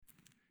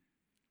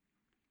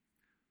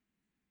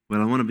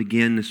Well, I want to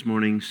begin this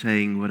morning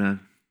saying what a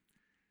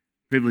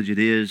privilege it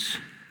is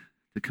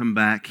to come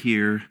back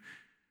here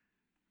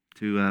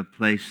to a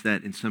place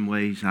that in some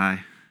ways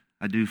I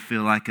do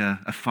feel like a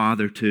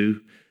father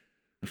to,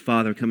 a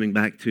father coming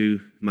back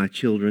to my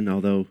children,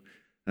 although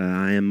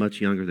I am much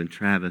younger than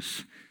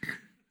Travis.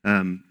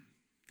 But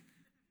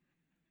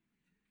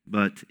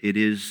it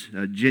is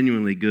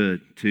genuinely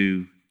good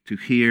to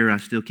hear. I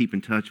still keep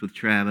in touch with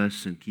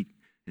Travis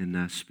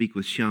and speak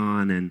with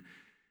Sean, and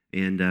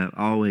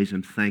always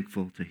am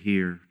thankful to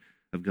hear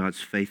of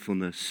God's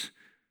faithfulness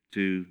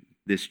to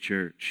this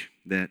church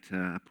that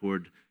I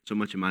poured so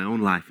much of my own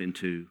life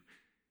into.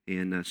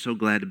 And so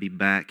glad to be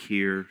back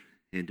here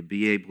and to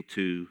be able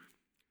to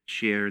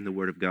share in the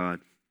Word of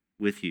God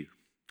with you.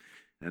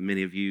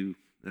 Many of you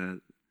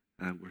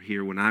were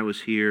here when I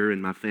was here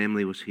and my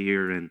family was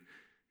here, and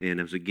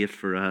it was a gift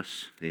for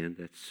us. And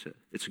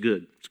it's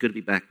good. It's good to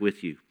be back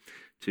with you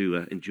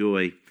to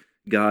enjoy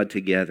God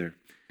together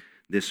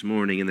this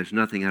morning, and there's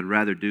nothing I'd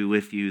rather do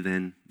with you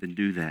than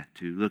do that,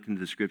 to look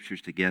into the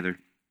Scriptures together.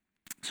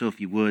 So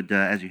if you would,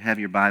 as you have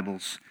your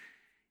Bibles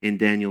in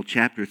Daniel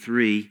chapter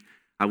 3,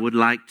 I would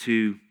like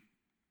to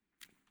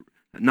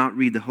not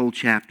read the whole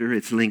chapter,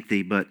 it's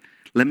lengthy, but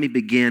let me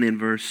begin in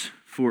verse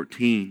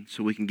 14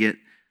 so we can get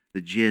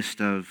the gist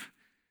of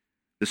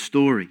the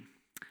story.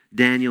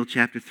 Daniel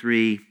chapter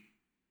 3,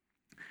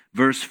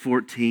 verse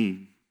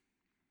 14.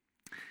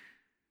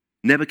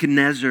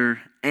 Nebuchadnezzar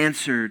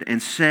answered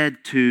and said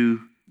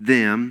to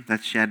them,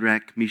 that's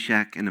Shadrach,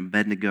 Meshach, and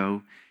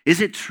Abednego, "Is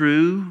it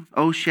true,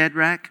 O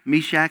Shadrach,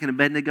 Meshach, and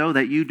Abednego,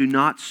 that you do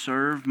not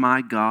serve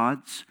my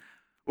gods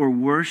or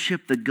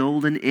worship the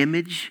golden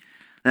image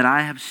that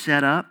I have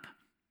set up?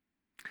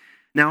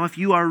 Now, if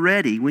you are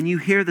ready, when you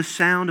hear the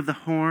sound of the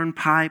horn,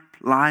 pipe,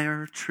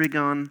 lyre,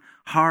 trigon,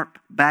 harp,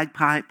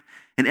 bagpipe,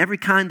 and every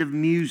kind of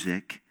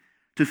music,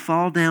 to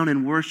fall down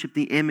and worship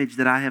the image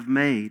that I have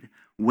made,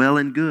 well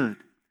and good.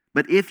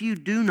 But if you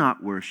do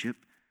not worship,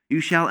 you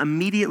shall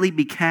immediately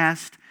be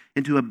cast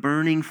into a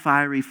burning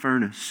fiery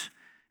furnace.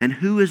 And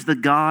who is the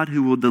God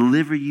who will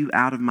deliver you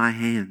out of my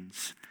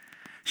hands?"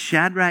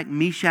 Shadrach,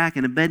 Meshach,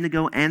 and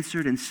Abednego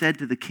answered and said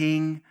to the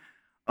king,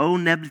 "O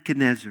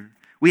Nebuchadnezzar,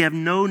 we have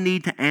no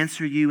need to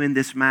answer you in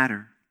this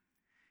matter.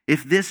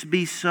 If this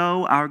be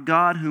so, our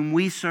God whom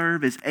we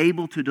serve is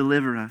able to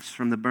deliver us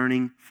from the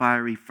burning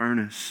fiery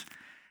furnace.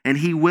 And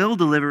he will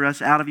deliver us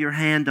out of your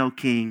hand, O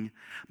king.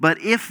 But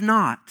if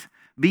not,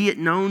 be it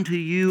known to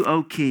you,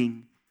 O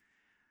king,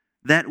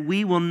 that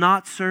we will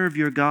not serve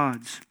your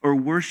gods or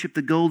worship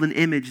the golden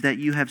image that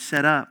you have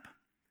set up."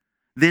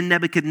 Then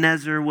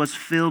Nebuchadnezzar was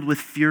filled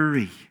with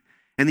fury,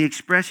 and the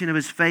expression of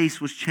his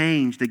face was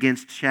changed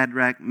against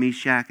Shadrach,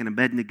 Meshach, and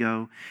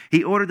Abednego.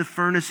 He ordered the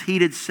furnace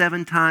heated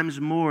 7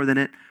 times more than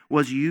it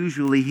was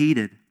usually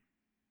heated.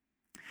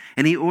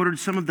 And he ordered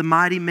some of the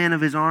mighty men of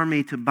his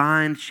army to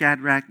bind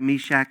Shadrach,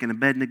 Meshach, and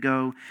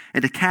Abednego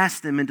and to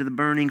cast them into the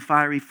burning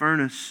fiery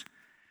furnace.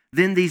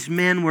 Then these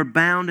men were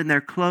bound in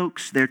their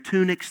cloaks, their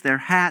tunics, their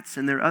hats,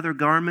 and their other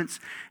garments,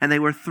 and they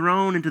were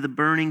thrown into the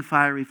burning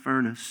fiery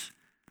furnace.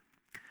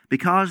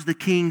 Because the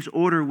king's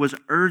order was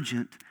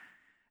urgent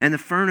and the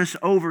furnace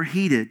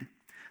overheated,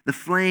 the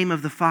flame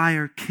of the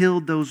fire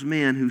killed those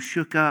men who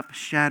shook up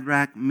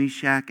Shadrach,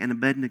 Meshach, and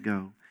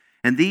Abednego.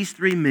 And these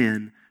 3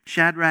 men,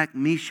 Shadrach,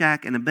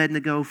 Meshach, and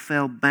Abednego,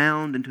 fell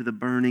bound into the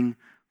burning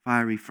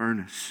fiery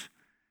furnace.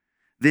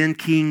 Then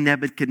King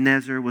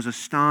Nebuchadnezzar was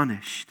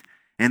astonished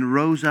and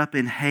rose up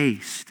in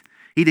haste.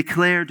 He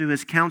declared to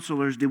his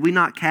counselors, "Did we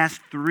not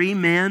cast 3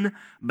 men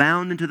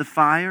bound into the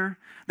fire?"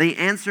 They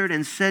answered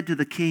and said to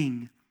the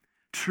king,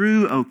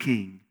 "True, O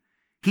king."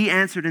 He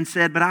answered and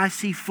said, "But I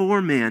see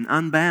 4 men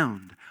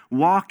unbound,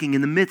 walking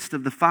in the midst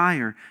of the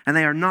fire, and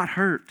they are not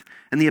hurt,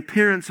 and the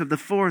appearance of the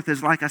 4th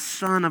is like a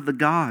son of the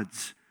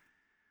gods."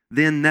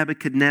 Then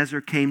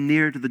Nebuchadnezzar came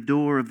near to the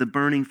door of the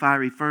burning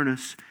fiery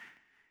furnace.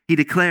 He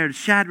declared,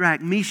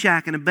 "Shadrach,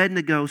 Meshach, and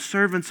Abednego,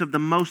 servants of the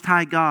Most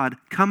High God,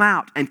 come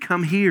out and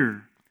come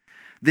here."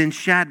 Then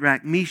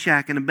Shadrach,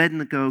 Meshach, and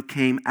Abednego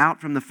came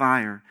out from the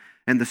fire,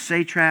 and the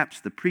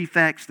satraps, the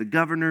prefects, the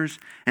governors,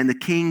 and the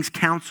king's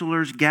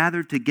counselors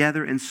gathered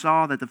together and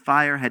saw that the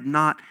fire had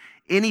not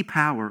any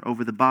power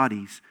over the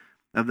bodies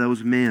of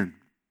those men.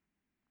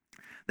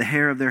 The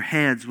hair of their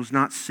heads was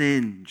not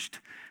singed,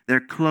 their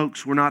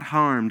cloaks were not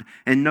harmed,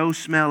 and no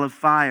smell of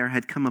fire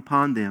had come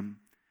upon them.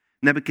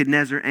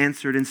 Nebuchadnezzar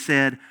answered and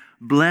said,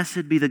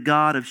 "Blessed be the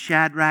God of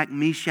Shadrach,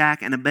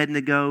 Meshach, and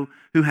Abednego,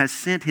 who has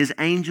sent his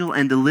angel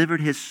and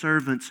delivered his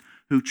servants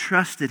who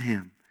trusted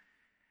him,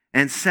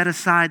 and set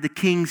aside the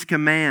king's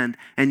command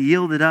and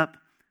yielded up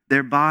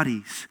their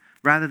bodies,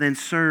 rather than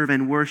serve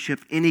and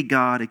worship any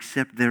god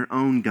except their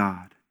own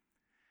God.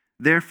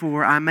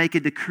 Therefore I make a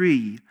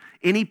decree,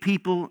 any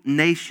people,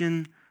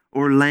 nation,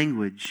 or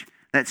language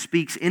that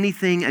speaks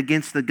anything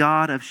against the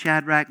God of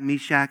Shadrach,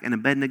 Meshach, and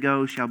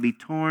Abednego shall be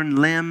torn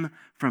limb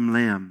from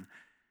limb,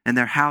 and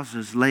their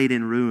houses laid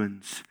in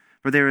ruins.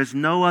 For there is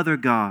no other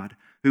God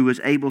who is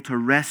able to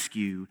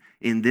rescue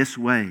in this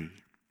way."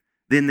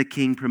 Then the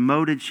king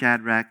promoted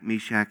Shadrach,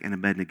 Meshach, and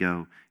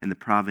Abednego in the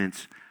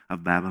province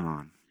of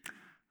Babylon.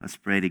 Let's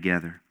pray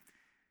together.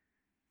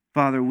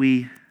 Father,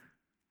 we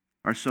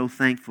are so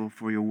thankful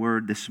for your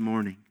word this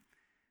morning,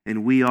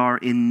 and we are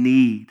in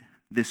need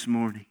this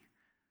morning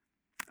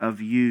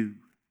of you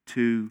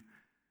to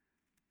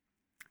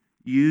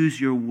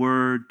use your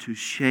word to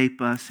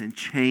shape us and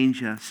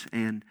change us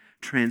and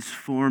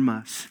transform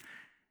us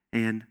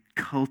and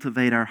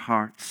cultivate our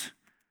hearts.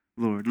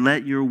 Lord,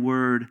 let your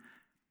word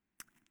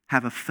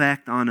have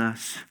effect on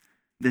us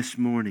this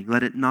morning.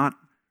 Let it not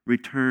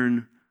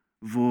return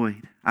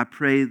void. I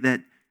pray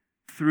that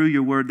through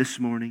your word this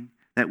morning,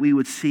 that we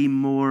would see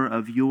more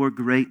of your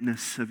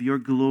greatness, of your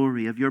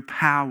glory, of your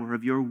power,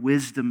 of your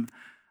wisdom,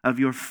 of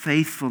your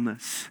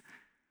faithfulness.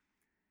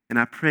 And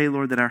I pray,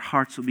 Lord, that our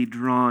hearts will be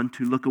drawn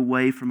to look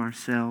away from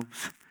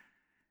ourselves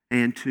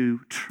and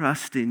to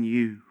trust in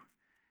you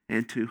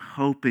and to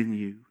hope in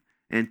you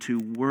and to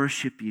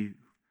worship you,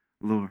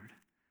 Lord.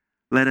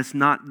 Let us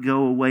not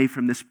go away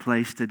from this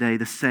place today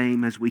the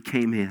same as we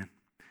came in,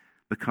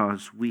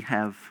 because we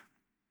have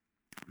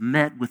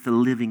met with the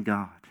living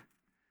God.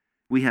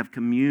 We have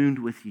communed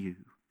with you,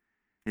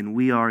 and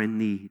we are in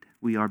need.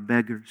 We are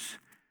beggars.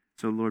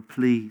 So, Lord,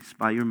 please,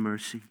 by your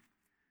mercy,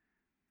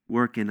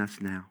 work in us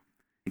now.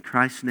 In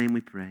Christ's name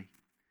we pray.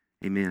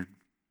 Amen.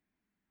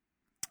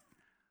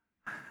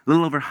 A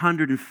little over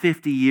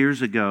 150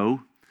 years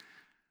ago,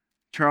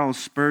 Charles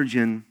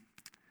Spurgeon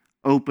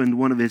opened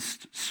one of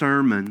his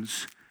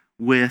sermons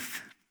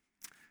with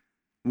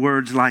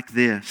words like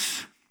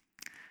this: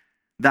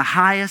 the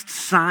highest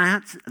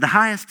science,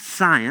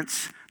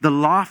 the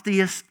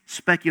loftiest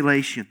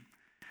speculation,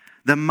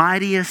 the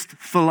mightiest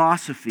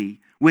philosophy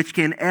which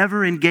can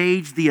ever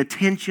engage the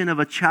attention of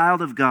a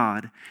child of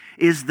God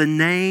is the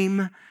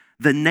name,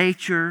 the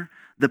nature,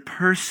 the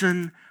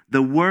person,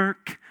 the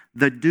work,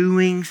 the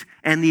doings,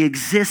 and the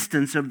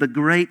existence of the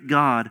great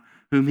God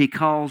whom he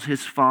calls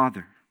his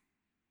Father.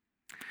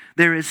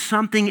 There is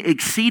something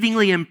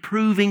exceedingly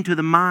improving to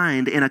the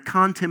mind in a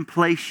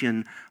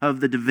contemplation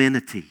of the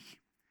divinity.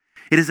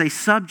 It is a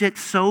subject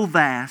so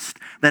vast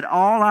that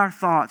all our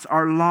thoughts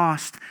are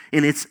lost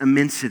in its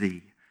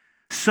immensity,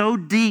 so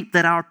deep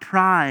that our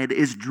pride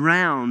is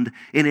drowned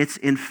in its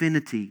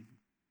infinity.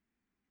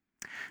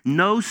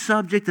 No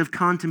subject of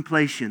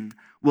contemplation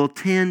will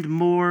tend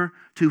more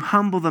to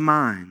humble the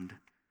mind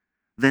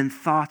than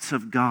thoughts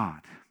of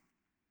God.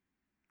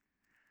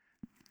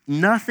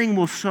 Nothing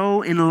will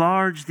so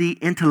enlarge the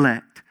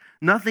intellect,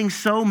 nothing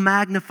so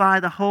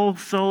magnify the whole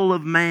soul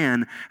of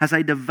man as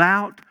a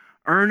devout,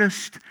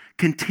 earnest,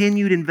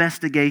 continued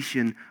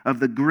investigation of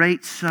the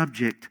great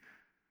subject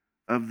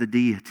of the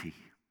deity.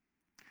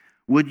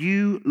 Would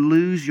you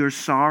lose your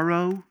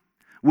sorrow?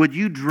 Would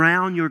you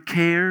drown your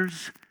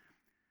cares?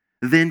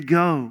 Then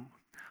go,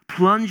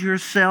 plunge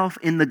yourself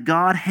in the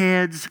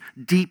Godhead's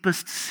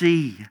deepest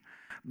sea.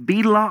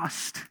 Be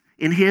lost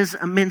in his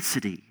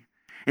immensity,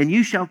 and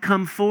you shall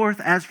come forth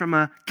as from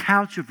a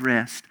couch of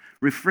rest,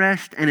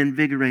 refreshed and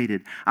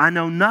invigorated. I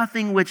know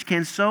nothing which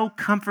can so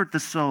comfort the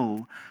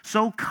soul,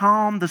 so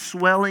calm the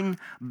swelling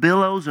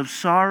billows of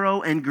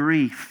sorrow and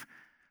grief,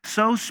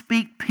 so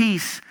speak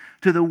peace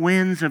to the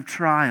winds of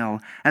trial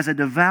as a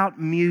devout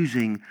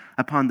musing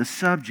upon the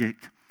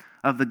subject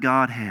of the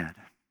Godhead.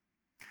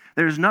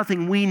 There is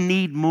nothing we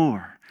need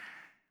more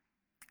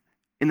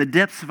in the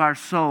depths of our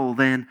soul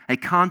than a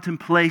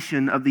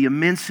contemplation of the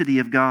immensity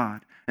of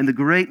God and the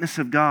greatness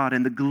of God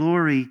and the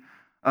glory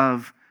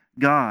of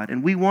God.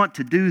 And we want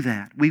to do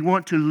that. We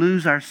want to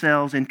lose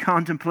ourselves in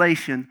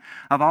contemplation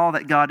of all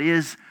that God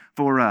is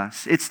for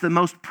us. It's the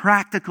most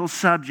practical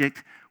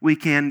subject we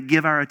can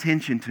give our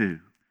attention to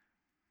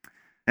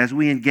as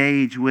we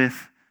engage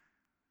with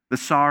the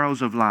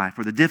sorrows of life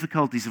or the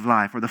difficulties of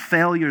life or the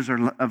failures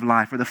of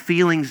life or the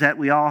feelings that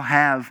we all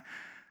have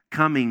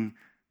coming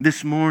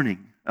this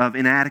morning of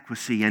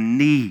inadequacy and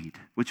need,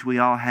 which we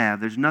all have.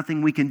 There's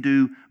nothing we can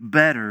do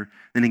better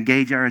than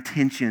engage our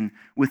attention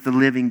with the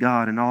living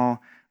God and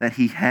all that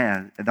he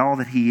has and all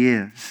that he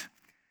is.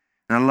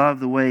 And I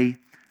love the way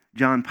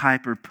John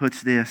Piper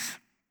puts this.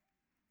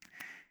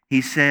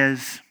 He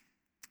says,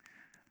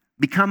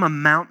 become a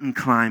mountain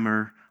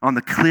climber on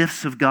the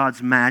cliffs of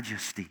God's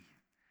majesty,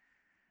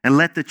 and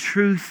let the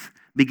truth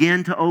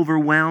begin to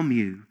overwhelm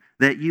you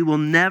that you will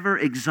never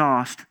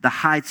exhaust the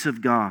heights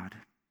of God.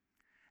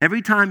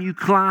 Every time you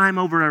climb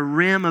over a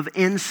rim of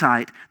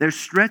insight, there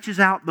stretches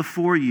out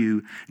before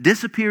you,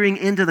 disappearing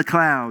into the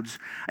clouds,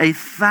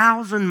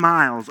 1,000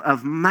 miles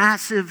of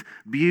massive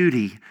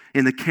beauty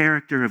in the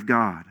character of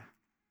God.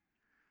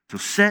 So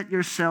set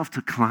yourself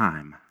to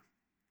climb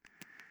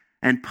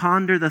and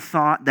ponder the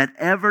thought that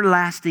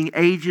everlasting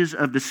ages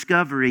of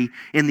discovery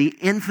in the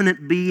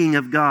infinite being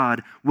of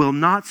God will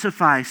not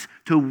suffice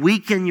to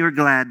weaken your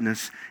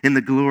gladness in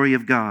the glory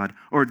of God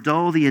or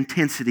dull the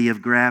intensity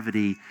of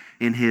gravity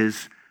in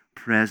his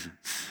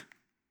presence.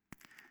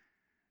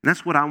 And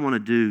that's what I want to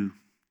do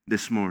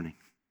this morning.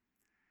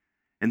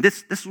 And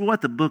this is what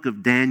the book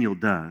of Daniel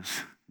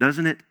does,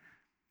 doesn't it?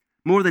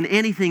 More than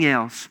anything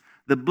else,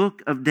 the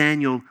book of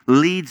Daniel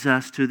leads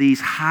us to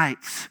these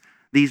heights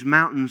these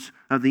mountains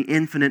of the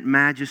infinite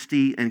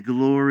majesty and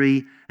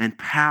glory and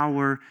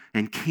power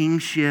and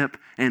kingship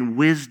and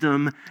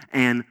wisdom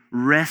and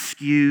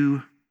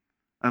rescue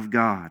of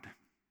God.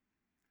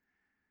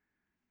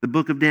 The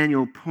book of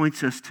Daniel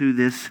points us to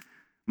this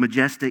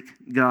majestic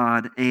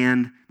God,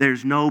 and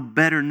there's no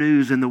better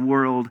news in the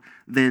world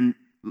than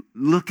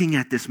looking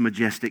at this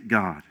majestic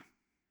God.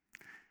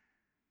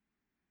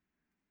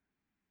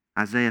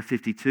 Isaiah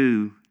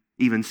 52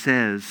 even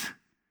says,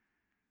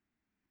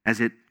 as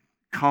it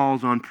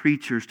calls on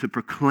preachers to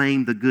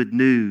proclaim the good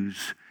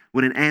news,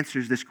 when it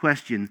answers this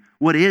question,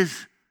 what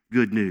is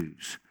good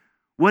news?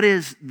 What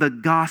is the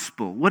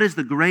gospel? What is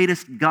the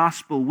greatest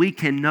gospel we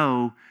can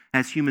know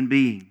as human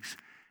beings?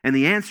 And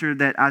the answer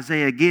that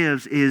Isaiah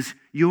gives is,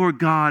 your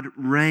God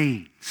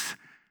reigns.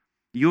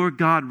 Your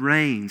God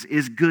reigns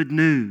is good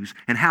news.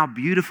 And how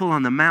beautiful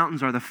on the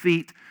mountains are the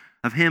feet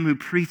of him who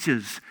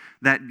preaches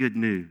that good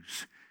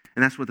news.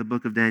 And that's what the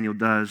book of Daniel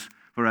does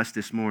for us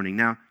this morning.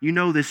 Now, you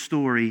know this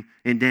story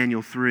in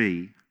Daniel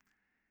 3.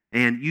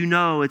 And you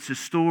know it's a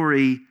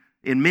story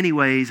in many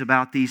ways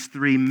about these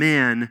three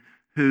men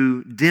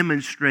who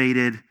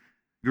demonstrated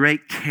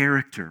great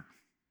character.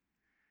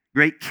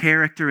 Great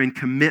character and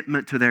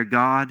commitment to their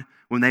God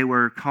when they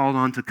were called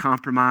on to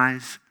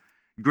compromise.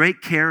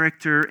 Great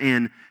character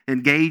in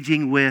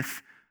engaging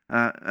with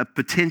a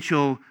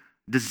potential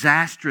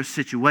disastrous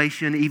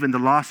situation, even the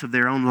loss of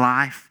their own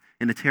life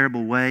in a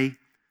terrible way.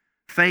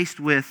 Faced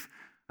with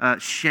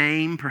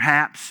shame,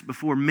 perhaps,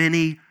 before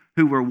many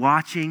who were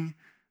watching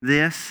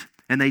this,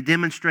 and they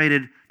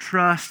demonstrated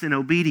trust and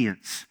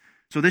obedience.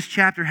 So this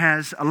chapter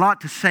has a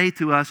lot to say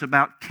to us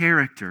about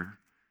character.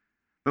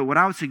 But what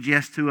I would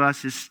suggest to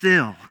us is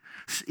still,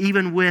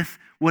 even with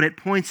what it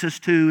points us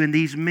to in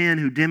these men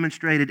who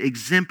demonstrated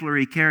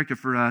exemplary character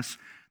for us,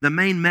 the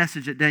main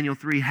message that Daniel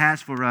 3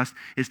 has for us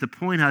is to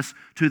point us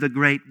to the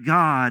great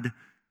God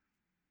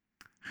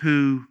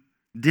who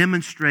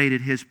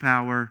demonstrated his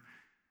power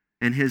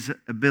and his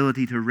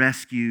ability to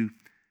rescue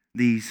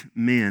these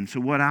men. So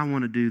what I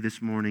want to do this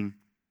morning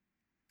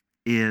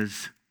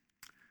is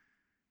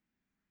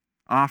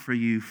offer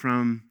you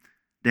from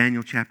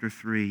Daniel chapter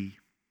 3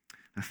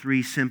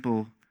 three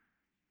simple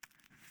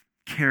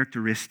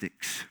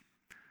characteristics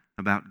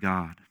about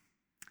God.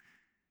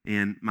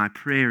 And my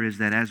prayer is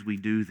that as we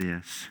do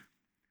this,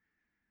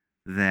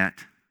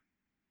 that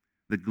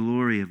the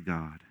glory of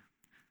God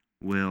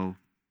will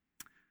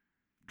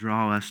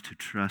draw us to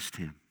trust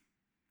him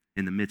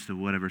in the midst of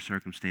whatever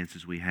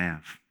circumstances we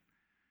have.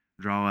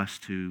 Draw us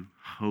to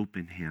hope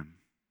in him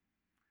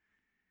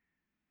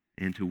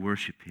and to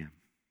worship him.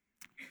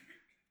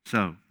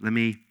 So, let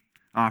me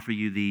offer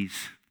you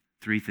these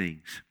three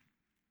things.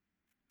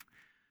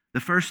 The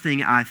first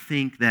thing I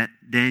think that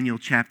Daniel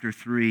chapter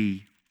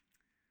 3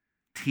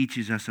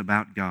 teaches us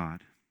about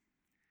God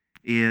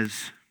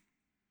is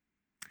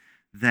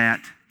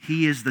that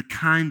he is the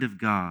kind of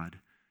God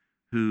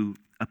who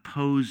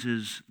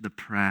opposes the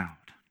proud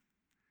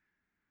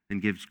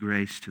and gives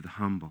grace to the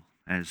humble.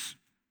 As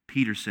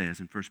Peter says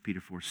in 1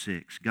 Peter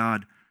 4:6,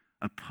 God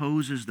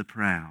opposes the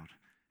proud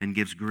and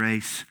gives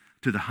grace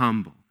to the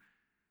humble.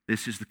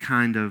 This is the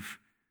kind of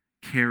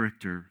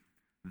character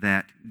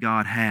that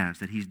God has,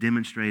 that he's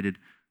demonstrated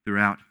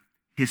throughout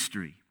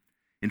history.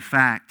 In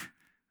fact,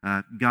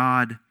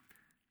 God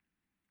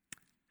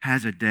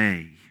has a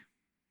day,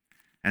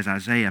 as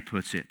Isaiah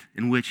puts it,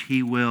 in which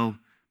he will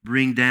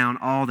bring down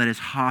all that is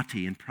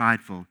haughty and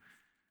prideful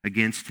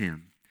against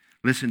him.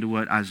 Listen to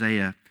what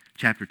Isaiah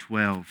chapter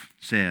 12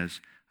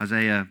 says.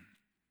 Isaiah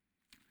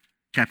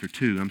chapter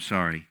 2,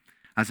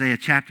 Isaiah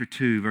chapter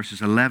 2,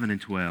 verses 11 and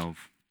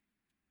 12.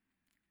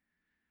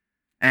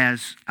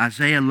 As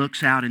Isaiah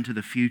looks out into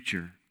the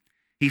future,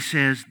 he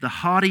says, "The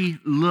haughty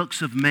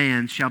looks of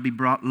man shall be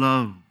brought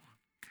low,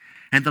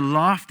 and the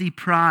lofty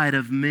pride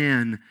of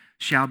men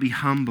shall be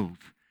humbled,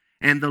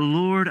 and the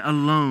Lord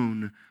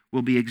alone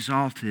will be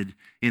exalted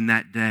in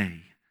that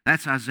day."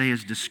 That's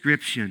Isaiah's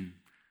description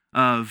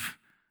of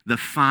the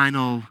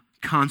final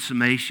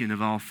consummation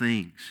of all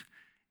things.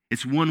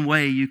 It's one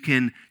way you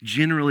can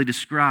generally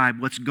describe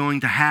what's going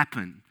to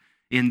happen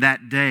in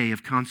that day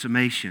of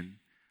consummation.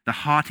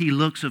 The haughty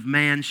looks of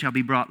man shall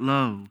be brought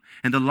low,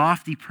 and the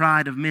lofty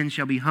pride of men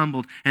shall be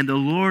humbled, and the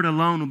Lord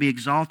alone will be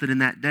exalted in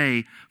that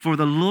day. For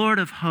the Lord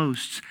of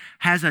hosts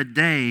has a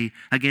day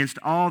against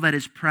all that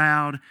is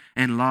proud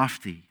and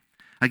lofty,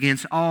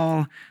 against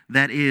all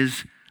that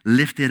is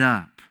lifted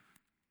up.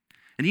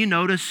 And you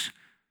notice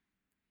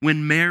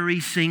when Mary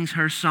sings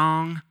her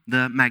song,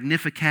 the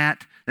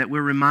Magnificat, that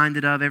we're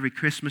reminded of every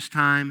Christmas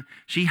time,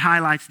 she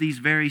highlights these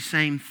very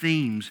same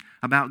themes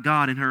about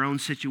God in her own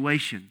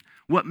situation.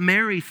 What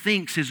Mary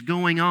thinks is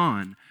going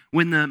on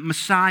when the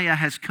Messiah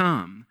has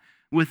come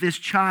with this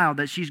child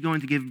that she's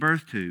going to give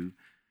birth to,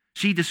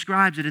 she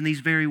describes it in these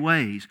very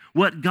ways.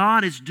 What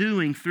God is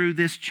doing through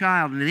this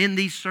child and in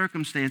these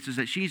circumstances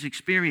that she's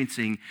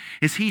experiencing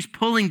is he's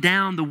pulling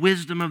down the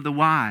wisdom of the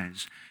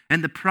wise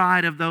and the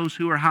pride of those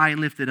who are high and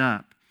lifted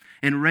up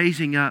and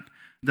raising up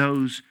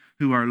those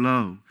who are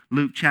low.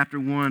 Luke chapter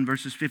 1,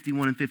 verses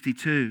 51 and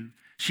 52.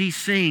 She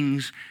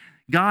sings,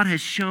 God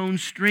has shown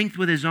strength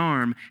with his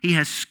arm. He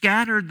has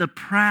scattered the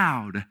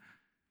proud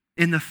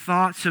in the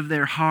thoughts of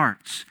their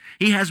hearts.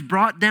 He has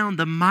brought down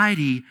the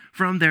mighty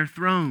from their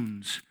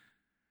thrones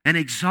and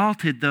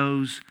exalted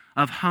those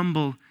of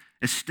humble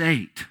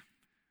estate.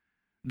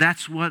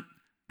 That's what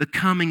the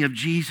coming of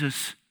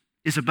Jesus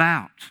is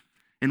about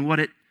and what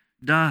it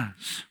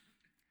does.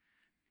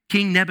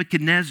 King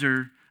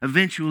Nebuchadnezzar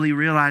eventually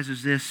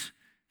realizes this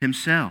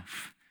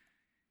himself.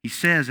 He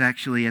says,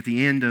 actually, at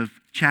the end of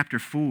chapter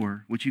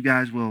 4, which you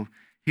guys will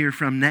hear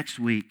from next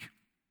week,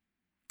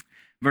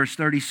 verse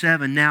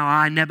 37, "Now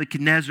I,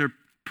 Nebuchadnezzar,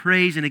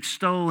 praise and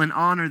extol and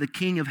honor the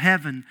King of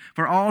heaven,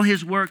 for all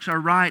his works are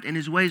right and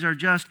his ways are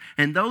just,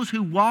 and those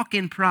who walk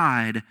in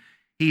pride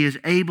he is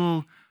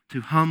able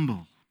to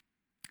humble."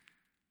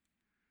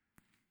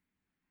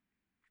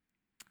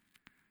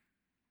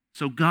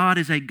 So God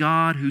is a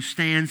God who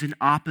stands in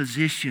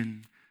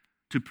opposition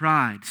to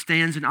pride,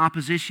 stands in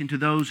opposition to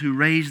those who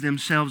raise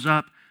themselves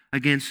up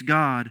against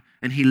God,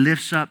 and he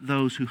lifts up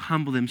those who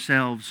humble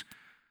themselves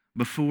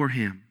before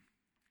him.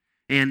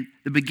 And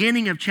the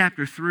beginning of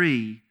chapter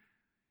 3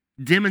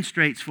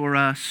 demonstrates for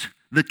us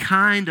the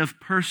kind of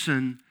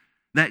person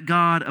that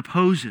God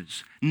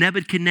opposes.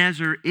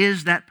 Nebuchadnezzar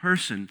is that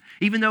person.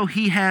 Even though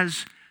he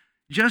has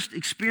just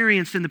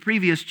experienced in the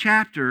previous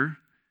chapter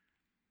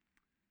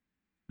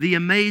the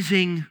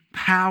amazing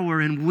power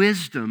and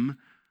wisdom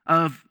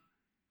of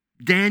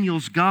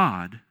Daniel's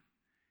God,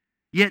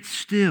 yet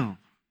still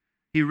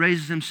he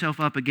raises himself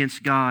up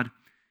against God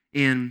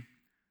in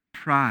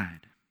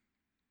pride.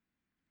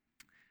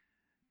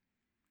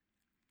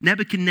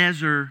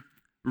 Nebuchadnezzar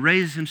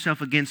raises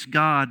himself against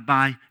God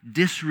by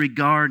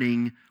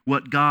disregarding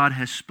what God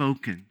has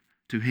spoken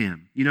to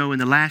him. You know, in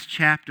the last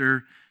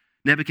chapter,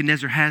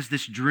 Nebuchadnezzar has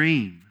this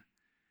dream,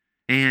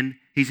 and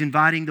he's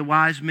inviting the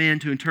wise men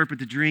to interpret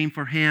the dream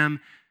for him.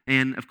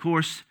 And of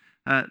course,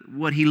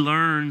 what he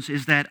learns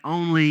is that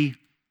only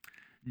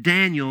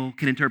Daniel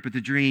can interpret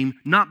the dream,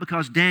 not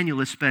because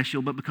Daniel is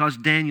special, but because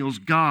Daniel's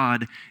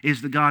God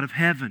is the God of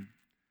heaven.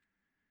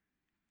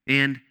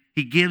 And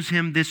he gives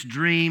him this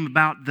dream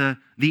about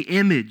the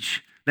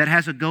image that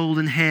has a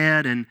golden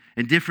head and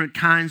different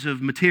kinds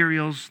of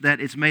materials that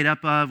it's made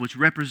up of, which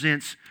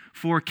represents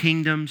 4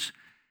 kingdoms.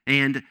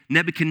 And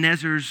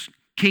Nebuchadnezzar's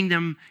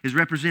kingdom is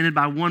represented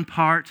by one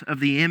part of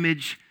the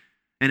image,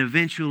 and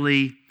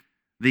eventually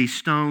the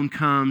stone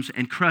comes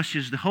and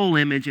crushes the whole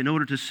image in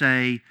order to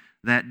say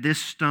that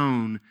this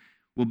stone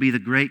will be the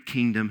great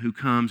kingdom who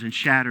comes and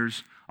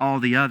shatters all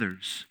the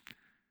others.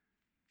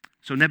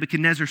 So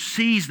Nebuchadnezzar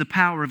sees the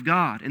power of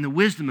God and the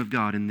wisdom of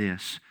God in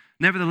this.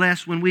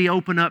 Nevertheless, when we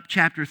open up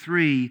chapter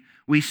 3,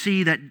 we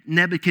see that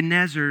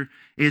Nebuchadnezzar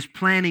is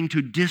planning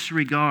to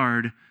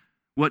disregard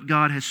what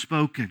God has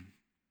spoken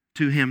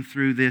to him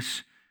through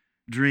this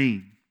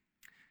dream.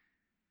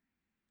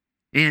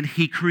 And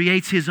he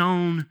creates his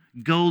own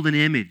golden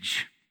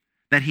image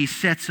that he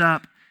sets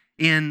up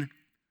in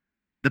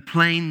the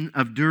plain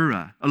of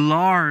Dura, a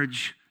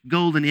large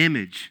golden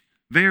image,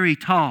 very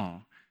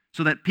tall,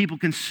 so that people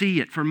can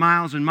see it for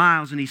miles and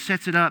miles. And he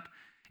sets it up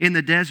in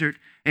the desert,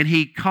 and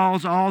he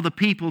calls all the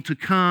people to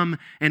come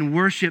and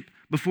worship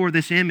before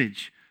this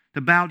image,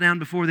 to bow down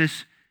before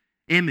this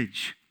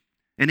image.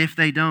 And if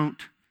they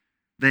don't,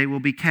 they will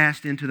be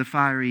cast into the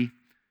fiery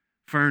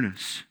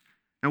furnace.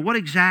 Now, what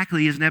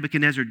exactly is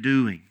Nebuchadnezzar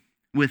doing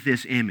with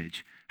this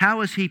image?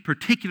 How is he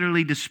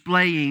particularly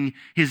displaying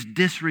his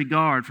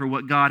disregard for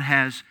what God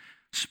has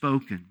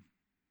spoken?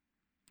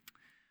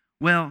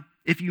 Well,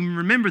 if you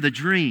remember the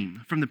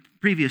dream from the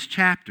previous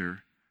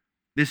chapter,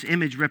 this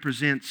image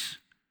represents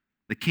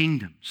the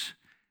kingdoms.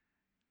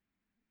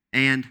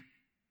 And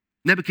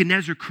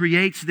Nebuchadnezzar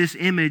creates this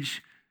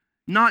image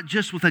not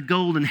just with a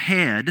golden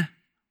head,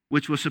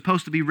 which was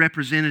supposed to be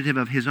representative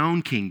of his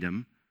own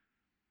kingdom,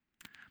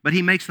 but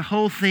he makes the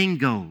whole thing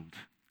gold.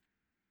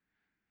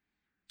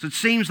 So it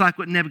seems like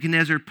what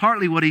Nebuchadnezzar,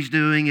 partly what he's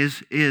doing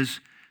is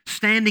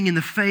standing in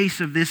the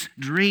face of this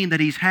dream that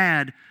he's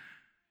had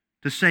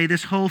to say,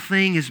 this whole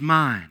thing is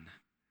mine.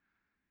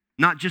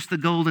 Not just the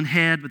golden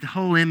head, but the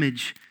whole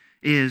image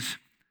is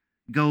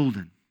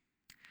golden.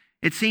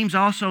 It seems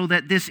also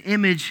that this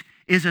image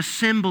is a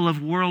symbol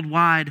of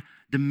worldwide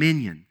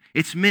dominion.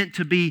 It's meant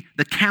to be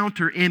the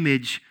counter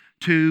image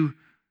to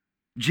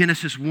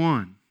Genesis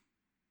 1.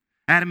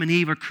 Adam and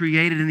Eve are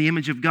created in the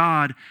image of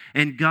God,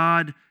 and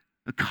God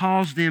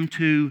calls them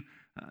to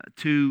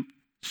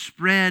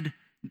spread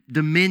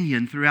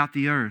dominion throughout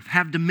the earth.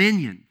 Have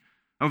dominion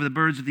over the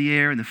birds of the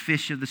air and the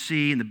fish of the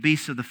sea and the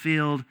beasts of the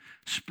field.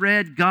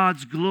 Spread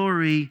God's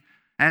glory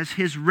as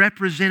his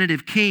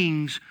representative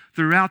kings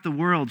throughout the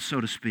world, so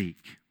to speak.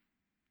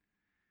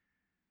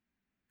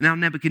 Now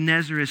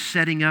Nebuchadnezzar is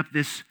setting up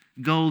this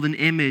golden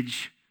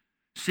image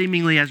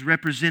seemingly as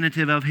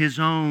representative of his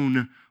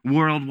own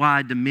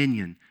worldwide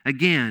dominion.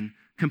 Again,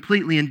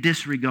 completely in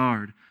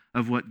disregard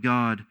of what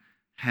God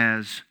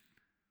has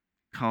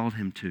called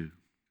him to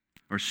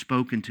or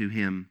spoken to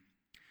him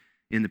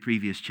in the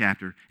previous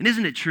chapter. And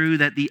isn't it true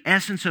that the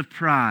essence of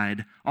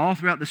pride all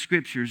throughout the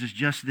scriptures is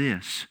just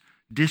this: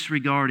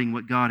 disregarding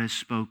what God has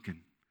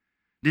spoken,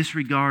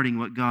 disregarding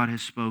what God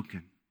has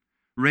spoken,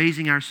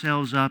 raising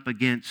ourselves up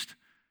against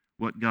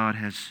what God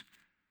has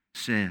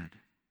said.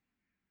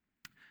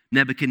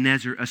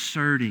 Nebuchadnezzar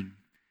asserting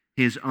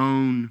his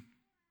own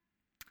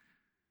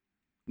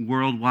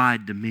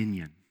worldwide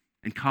dominion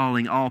and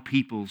calling all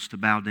peoples to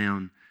bow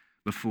down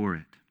before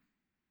it.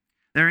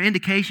 There are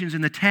indications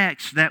in the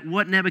text that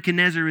what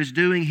Nebuchadnezzar is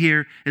doing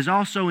here is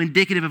also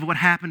indicative of what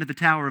happened at the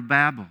Tower of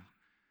Babel,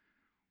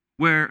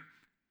 where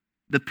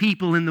the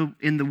people in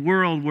the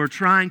world were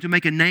trying to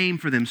make a name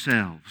for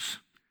themselves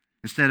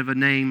instead of a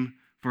name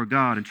for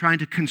God, and trying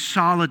to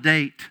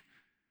consolidate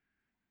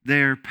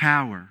their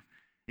power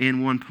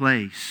in one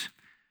place.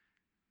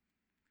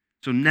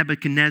 So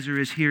Nebuchadnezzar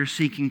is here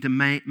seeking to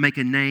make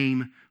a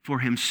name for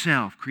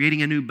himself,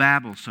 creating a new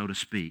Babel, so to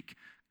speak,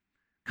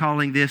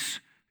 calling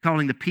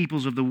the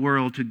peoples of the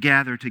world to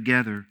gather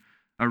together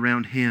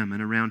around him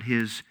and around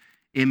his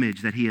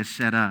image that he has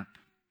set up.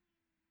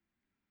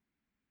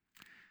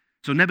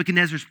 So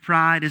Nebuchadnezzar's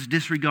pride is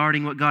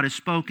disregarding what God has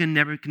spoken.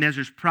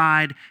 Nebuchadnezzar's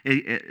pride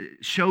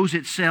shows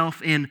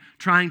itself in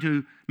trying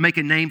to make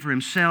a name for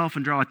himself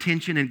and draw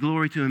attention and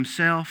glory to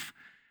himself.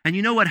 And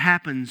you know what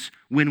happens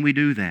when we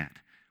do that?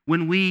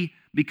 When we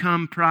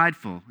become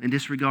prideful and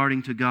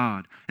disregarding to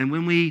God, and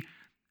when we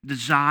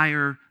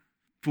desire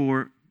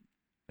for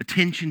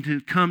attention to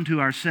come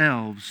to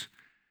ourselves,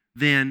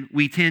 then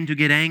we tend to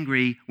get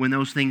angry when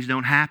those things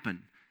don't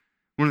happen.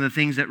 One of the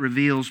things that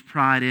reveals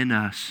pride in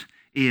us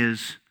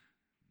is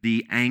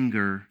the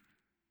anger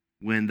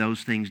when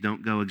those things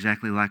don't go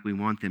exactly like we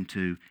want them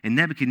to. And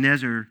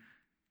Nebuchadnezzar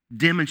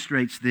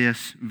demonstrates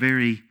this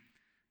very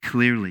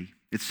clearly.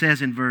 It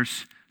says in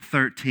verse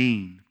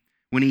 13,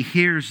 when he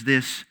hears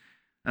this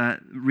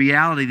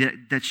reality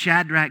that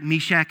Shadrach,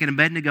 Meshach, and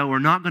Abednego are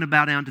not going to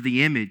bow down to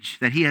the image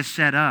that he has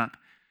set up,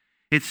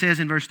 it says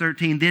in verse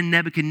 13, then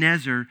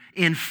Nebuchadnezzar,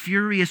 in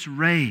furious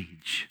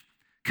rage,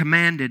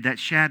 commanded that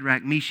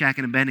Shadrach, Meshach,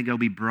 and Abednego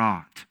be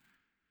brought.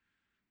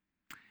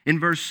 In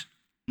verse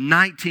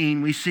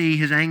 19, we see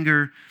his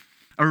anger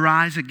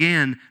arise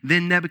again.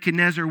 Then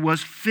Nebuchadnezzar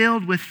was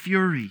filled with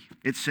fury,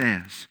 it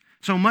says,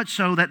 so much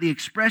so that the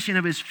expression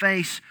of his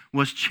face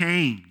was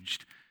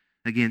changed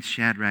against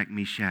Shadrach,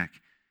 Meshach,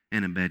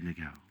 and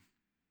Abednego.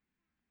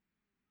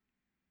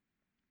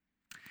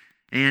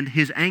 And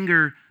his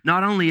anger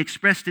not only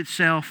expressed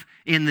itself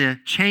in the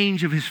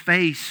change of his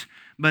face,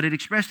 but it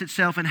expressed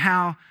itself in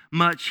how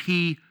much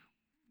he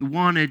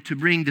wanted to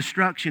bring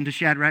destruction to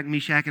Shadrach,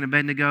 Meshach, and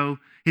Abednego.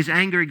 His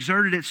anger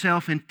exerted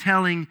itself in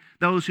telling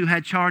those who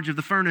had charge of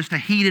the furnace to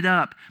heat it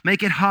up,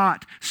 make it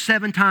hot,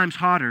 7 times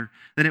hotter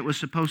than it was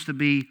supposed to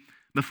be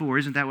before.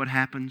 Isn't that what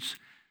happens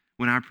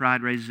when our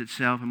pride raises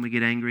itself and we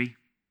get angry?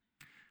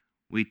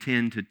 We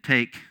tend to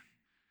take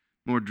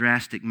more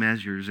drastic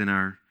measures in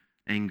our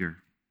anger.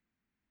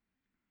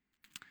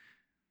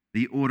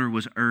 The order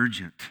was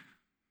urgent,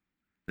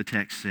 the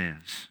text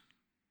says.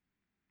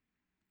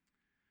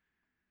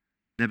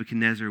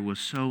 Nebuchadnezzar was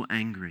so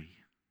angry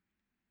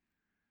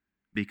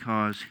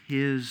because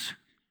his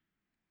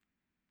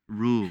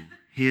rule,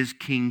 his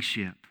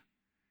kingship,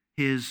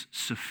 his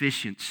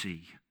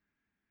sufficiency,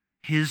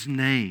 his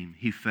name,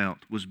 he felt,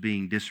 was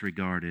being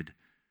disregarded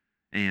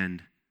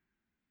and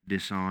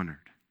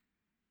dishonored,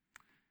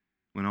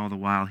 when all the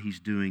while he's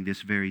doing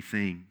this very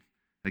thing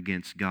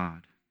against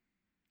God.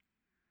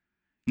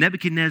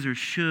 Nebuchadnezzar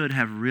should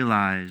have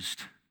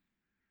realized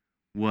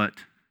what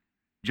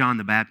John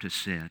the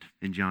Baptist said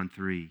in John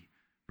 3,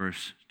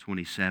 verse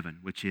 27,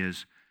 which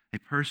is, a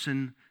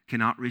person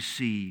cannot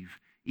receive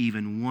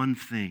even one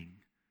thing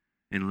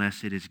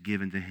unless it is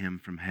given to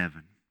him from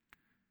heaven.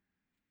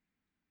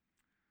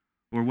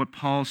 Or what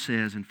Paul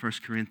says in 1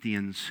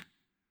 Corinthians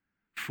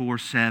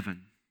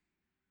 4:7.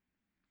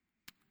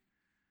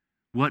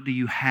 What do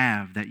you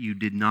have that you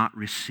did not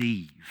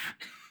receive?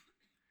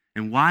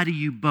 And why do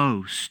you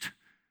boast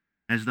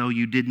as though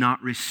you did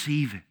not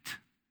receive it?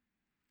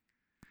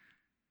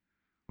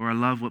 Or I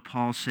love what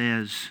Paul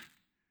says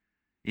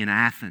in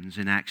Athens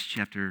in Acts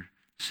chapter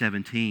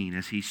 17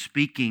 as he's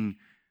speaking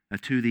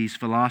to these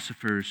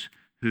philosophers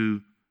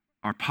who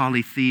are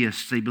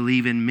polytheists. They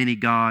believe in many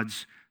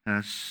gods,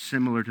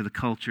 similar to the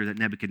culture that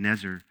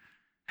Nebuchadnezzar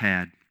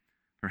had,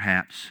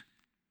 perhaps.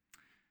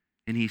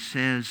 And he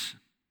says,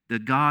 the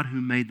God who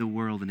made the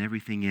world and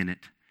everything in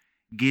it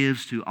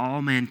gives to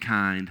all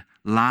mankind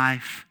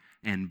life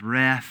and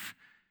breath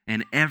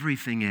and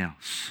everything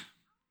else.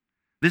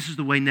 This is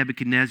the way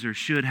Nebuchadnezzar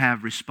should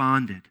have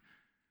responded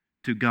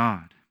to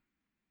God.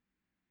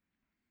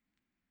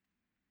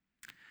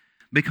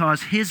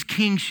 Because his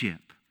kingship,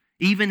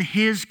 even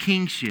his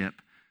kingship,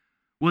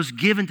 was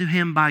given to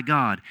him by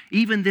God.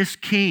 Even this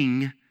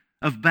king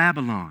of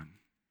Babylon,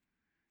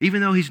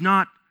 even though he's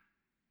not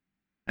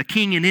a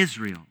king in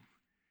Israel,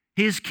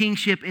 his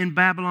kingship in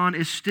Babylon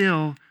is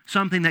still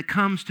something that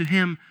comes to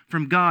him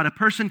from God. A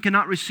person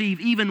cannot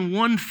receive even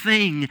one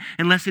thing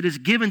unless it is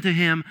given to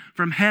him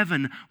from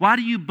heaven. Why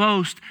do you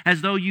boast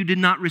as though you did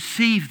not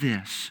receive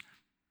this?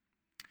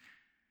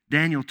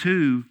 Daniel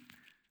 2,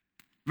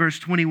 verse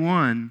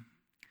 21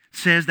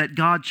 says that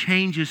God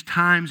changes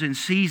times and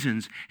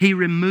seasons. He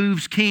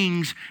removes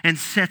kings and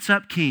sets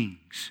up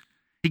kings.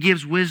 He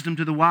gives wisdom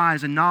to the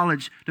wise and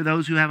knowledge to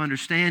those who have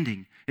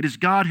understanding. It is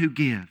God who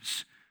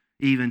gives,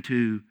 even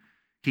to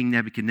King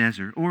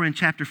Nebuchadnezzar. Or in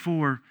chapter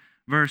 4,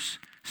 verse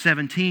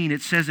 17,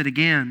 it says it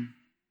again.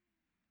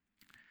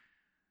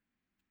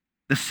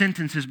 The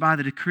sentence is by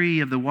the decree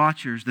of the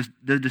watchers,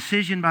 the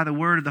decision by the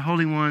word of the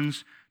holy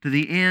ones, to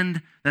the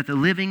end that the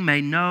living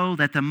may know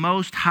that the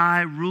Most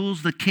High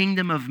rules the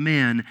kingdom of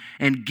men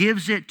and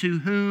gives it to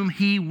whom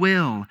He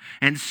will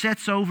and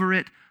sets over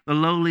it the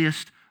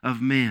lowliest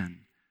of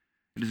men.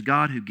 It is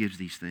God who gives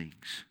these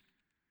things.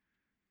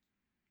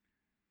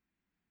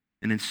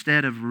 And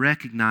instead of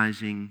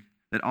recognizing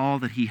that all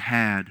that he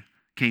had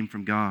came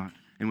from God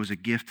and was a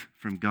gift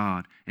from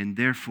God, and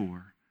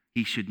therefore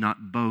he should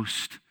not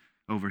boast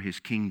over his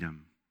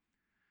kingdom,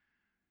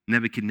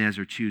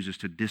 Nebuchadnezzar chooses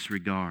to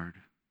disregard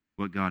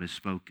what God has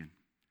spoken.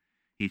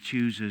 He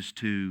chooses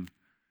to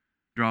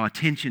draw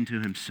attention to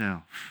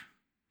himself,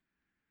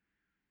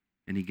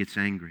 and he gets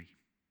angry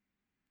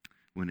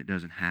when it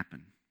doesn't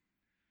happen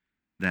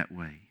that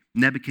way.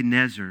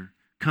 Nebuchadnezzar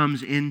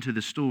comes into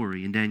the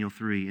story in Daniel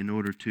 3 in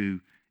order to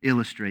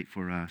illustrate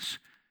for us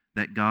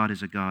that God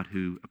is a God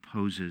who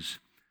opposes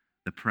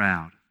the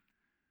proud.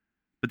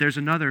 But there's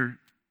another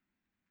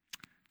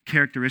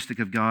characteristic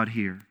of God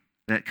here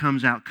that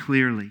comes out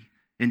clearly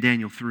in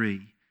Daniel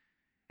 3,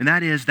 and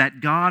that is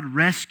that God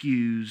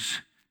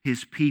rescues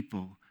his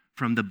people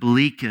from the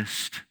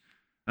bleakest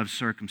of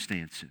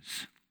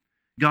circumstances.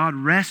 God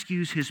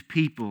rescues his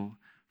people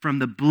from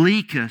the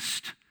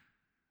bleakest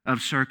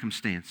of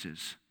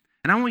circumstances.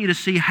 And I want you to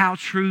see how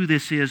true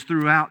this is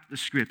throughout the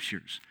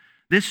Scriptures.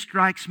 This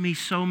strikes me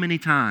so many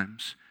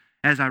times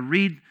as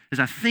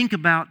I think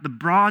about the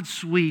broad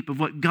sweep of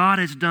what God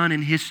has done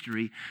in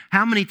history.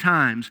 How many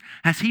times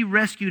has he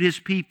rescued his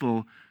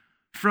people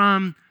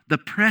from the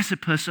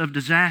precipice of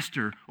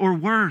disaster, or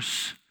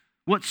worse,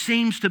 what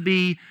seems to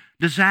be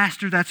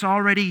disaster that's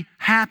already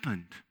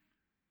happened?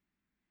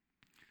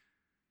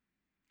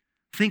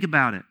 Think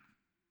about it.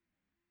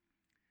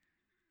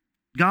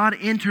 God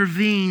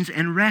intervenes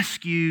and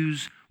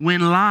rescues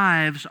when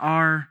lives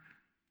are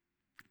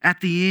at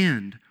the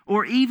end,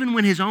 or even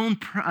when his own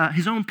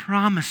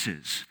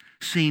promises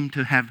seem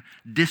to have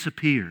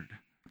disappeared,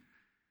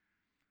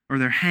 or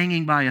they're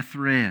hanging by a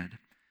thread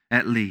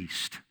at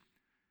least.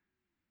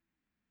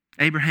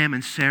 Abraham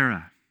and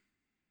Sarah,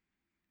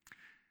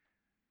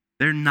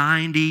 they're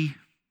 90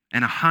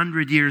 and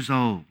 100 years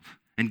old,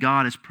 and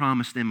God has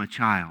promised them a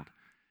child.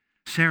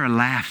 Sarah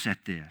laughs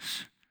at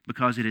this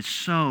because it is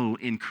so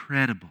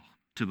incredible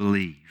to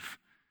believe.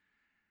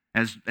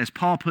 As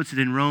Paul puts it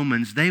in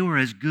Romans, they were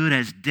as good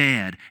as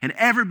dead. And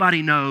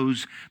everybody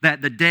knows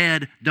that the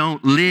dead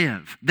don't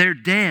live. They're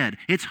dead.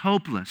 It's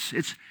hopeless.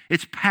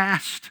 It's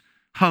past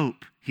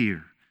hope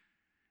here.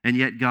 And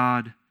yet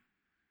God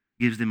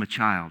gives them a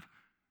child.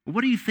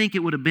 What do you think it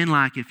would have been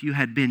like if you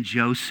had been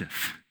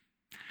Joseph?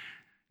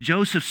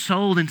 Joseph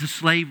sold into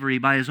slavery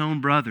by his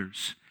own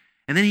brothers.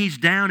 And then he's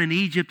down in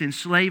Egypt in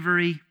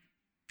slavery.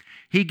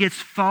 He gets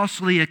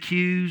falsely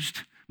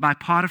accused by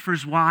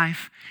Potiphar's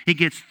wife. He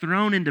gets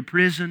thrown into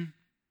prison.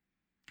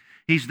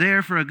 He's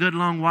there for a good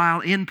long while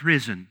in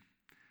prison.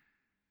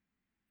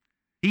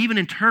 He even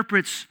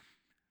interprets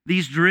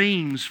these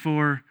dreams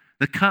for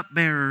the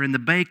cupbearer and the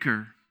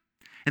baker.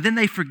 And then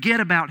they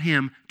forget about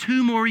him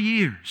 2 more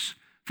years.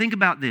 Think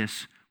about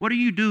this. What are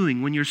you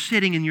doing when you're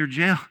sitting in your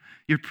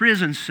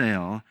prison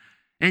cell,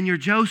 and you're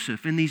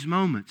Joseph in these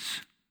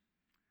moments?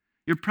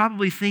 You're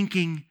probably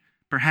thinking,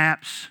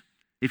 perhaps,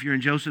 if you're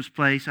in Joseph's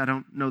place, I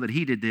don't know that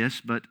he did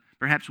this, but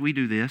perhaps we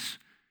do this.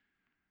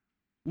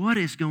 What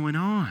is going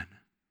on?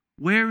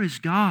 Where is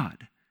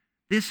God?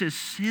 This is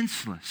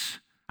senseless.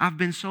 I've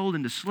been sold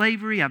into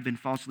slavery. I've been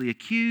falsely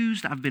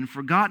accused. I've been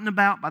forgotten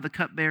about by the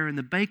cupbearer and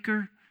the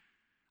baker.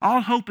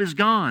 All hope is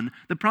gone.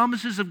 The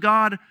promises of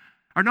God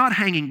are not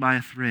hanging by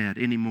a thread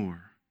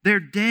anymore. They're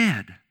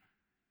dead.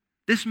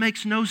 This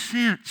makes no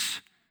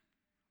sense.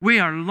 We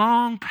are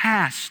long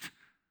past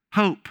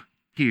hope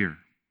here.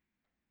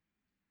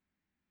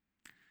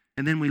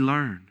 And then we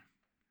learn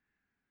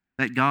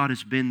that God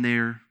has been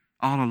there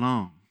all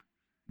along,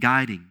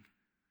 guiding,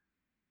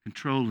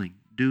 controlling,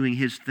 doing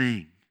his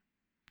thing.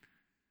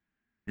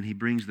 And he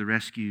brings the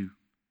rescue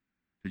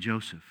to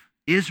Joseph.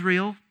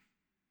 Israel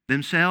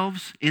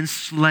themselves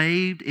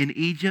enslaved in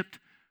Egypt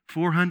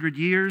 400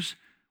 years.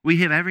 We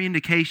have every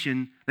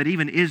indication that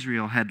even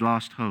Israel had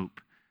lost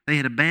hope. They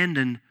had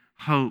abandoned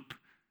hope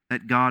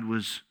that God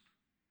was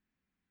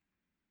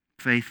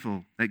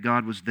faithful, that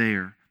God was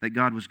there, that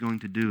God was going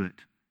to do it.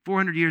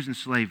 400 years in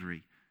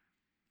slavery.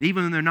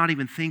 Even when they're not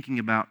even thinking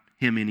about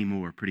him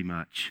anymore, pretty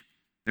much.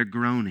 They're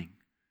groaning.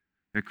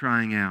 They're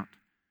crying out.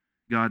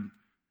 God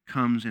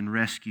comes and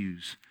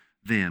rescues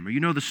them. Or you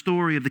know the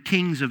story of the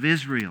kings of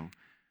Israel.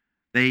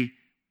 The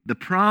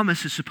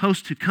promise is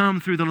supposed to come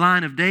through the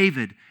line of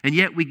David, and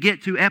yet we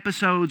get to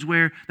episodes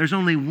where there's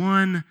only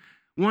one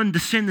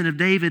descendant of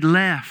David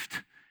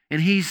left,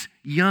 and he's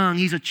young,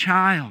 he's a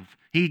child.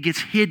 He gets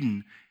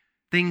hidden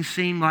Things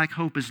seem like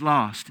hope is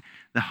lost.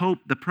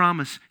 The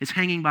promise is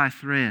hanging by a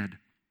thread.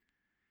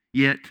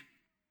 Yet,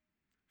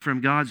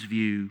 from God's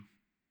view,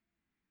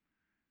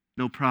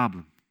 no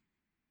problem.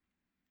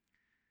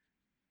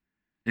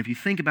 And if you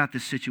think about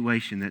this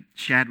situation that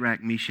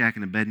Shadrach, Meshach,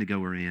 and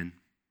Abednego are in,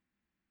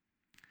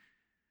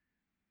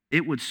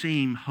 it would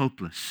seem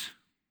hopeless.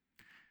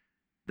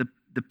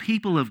 The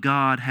people of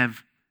God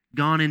have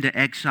gone into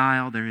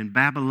exile. They're in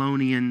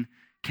Babylonian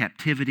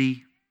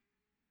captivity.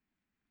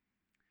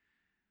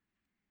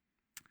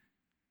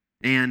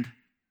 And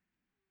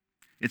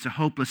it's a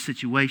hopeless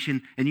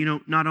situation.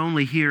 And not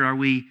only here are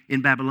we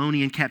in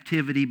Babylonian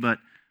captivity, but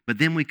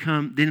then will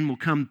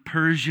come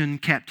Persian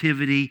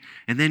captivity,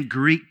 and then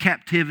Greek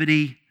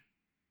captivity,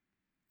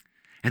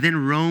 and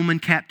then Roman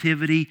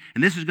captivity.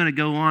 And this is going to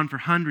go on for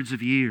hundreds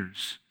of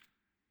years.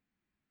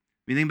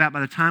 You think about by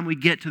the time we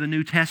get to the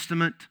New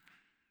Testament,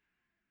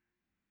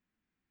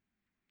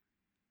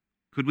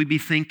 could we be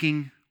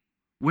thinking,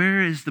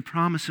 where is the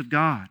promise of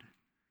God?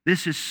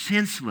 This is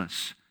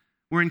senseless.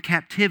 We're in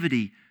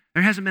captivity.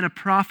 There hasn't been a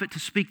prophet to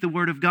speak the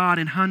word of God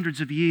in hundreds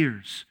of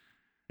years.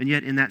 And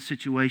yet in that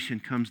situation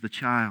comes the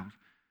child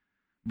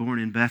born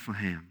in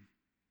Bethlehem.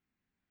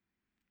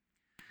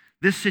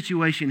 This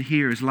situation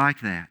here is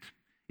like that.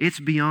 It's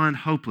beyond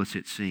hopeless,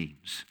 it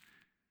seems.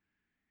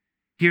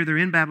 Here they're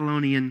in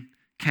Babylonian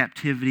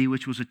captivity,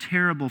 which was a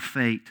terrible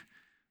fate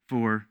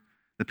for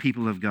the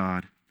people of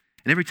God.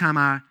 And every time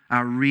I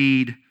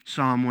read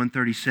Psalm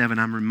 137,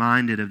 I'm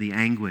reminded of the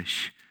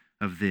anguish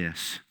of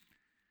this.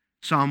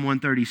 Psalm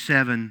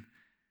 137,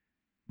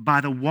 by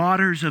the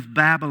waters of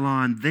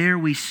Babylon, there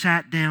we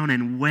sat down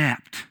and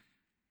wept.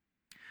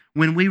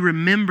 When we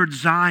remembered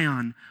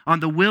Zion, on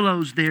the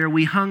willows there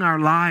we hung our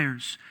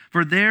lyres.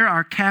 For there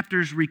our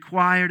captors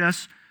required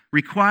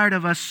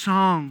of us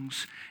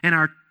songs, and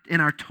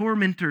our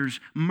tormentors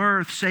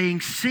mirth,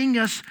 saying, sing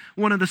us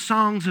one of the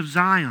songs of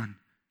Zion.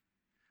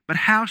 But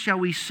how shall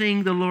we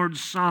sing the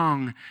Lord's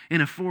song in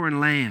a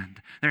foreign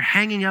land? They're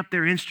hanging up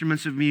their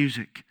instruments of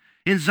music.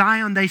 In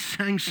Zion they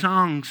sang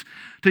songs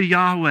to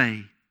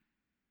Yahweh.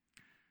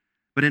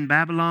 But in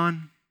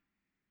Babylon,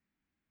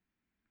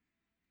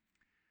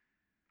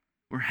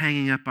 we're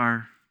hanging up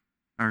our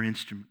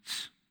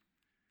instruments.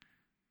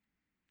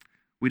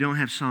 We don't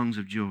have songs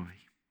of joy.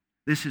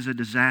 This is a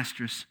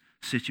disastrous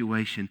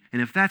situation.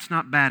 And if that's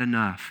not bad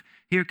enough,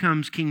 here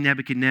comes King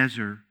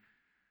Nebuchadnezzar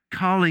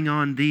calling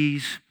on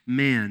these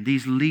men,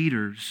 these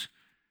leaders,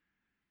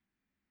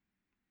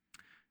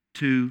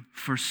 to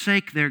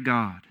forsake their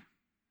God.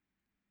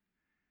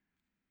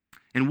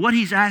 And what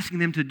he's asking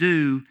them to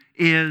do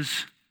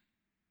is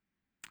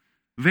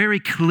very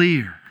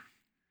clear.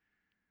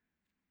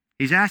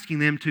 He's asking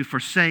them to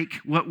forsake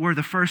what were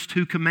the first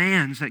two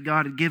commands that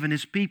God had given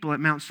his people at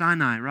Mount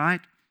Sinai,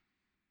 right?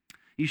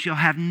 You shall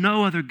have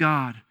no other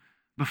God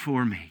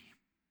before me.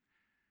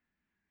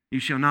 You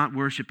shall not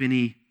worship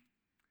any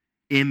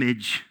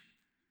image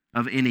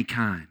of any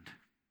kind.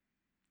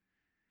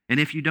 And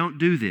if you don't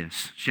do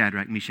this,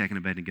 Shadrach, Meshach, and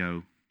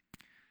Abednego,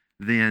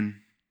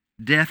 then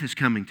death is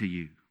coming to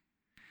you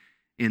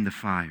in the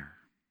fire.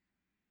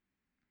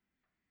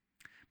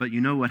 But you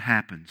know what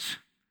happens?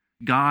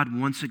 God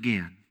once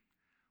again,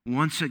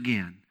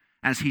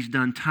 as he's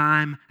done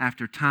time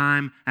after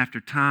time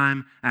after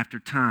time after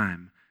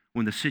time,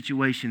 when the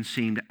situation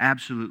seemed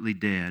absolutely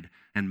dead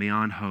and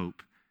beyond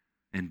hope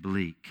and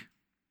bleak,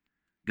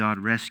 God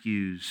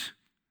rescues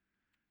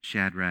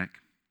Shadrach,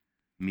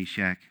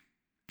 Meshach,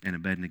 and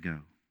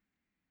Abednego.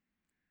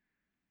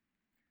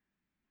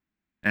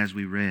 As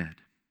we read,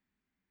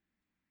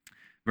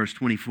 verse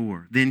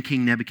 24, then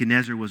King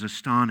Nebuchadnezzar was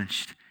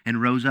astonished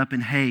and rose up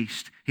in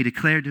haste. He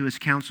declared to his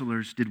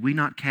counselors, did we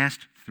not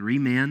cast 3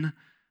 men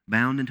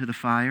bound into the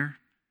fire?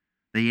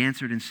 They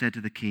answered and said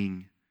to the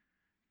king,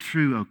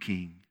 true, O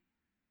king.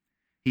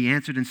 He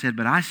answered and said,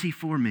 but I see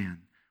 4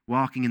 men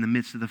walking in the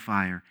midst of the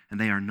fire, and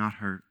they are not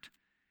hurt.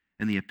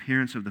 And the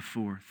appearance of the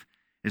 4th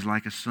is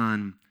like a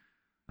son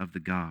of the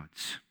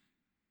gods.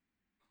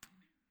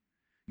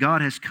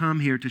 God has come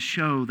here to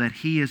show that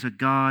he is a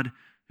God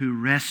who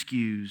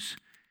rescues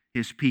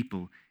his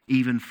people,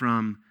 even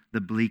from the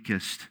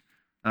bleakest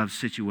of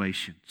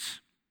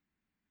situations.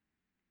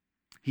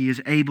 He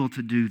is able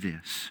to do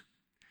this.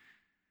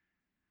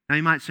 Now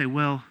you might say,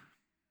 well,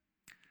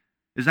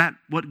 is that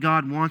what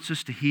God wants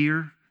us to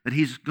hear? That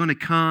he's going to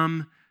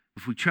come,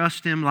 if we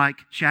trust him, like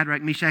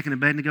Shadrach, Meshach, and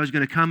Abednego, is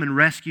going to come and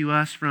rescue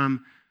us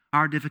from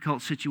our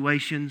difficult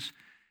situations?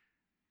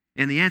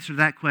 And the answer to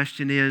that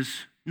question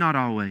is not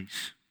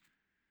always.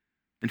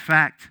 In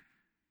fact,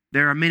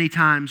 there are many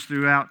times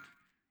throughout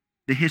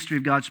the history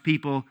of God's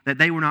people that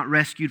they were not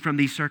rescued from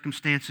these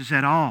circumstances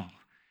at all.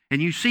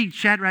 And you see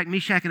Shadrach,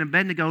 Meshach, and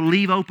Abednego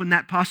leave open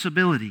that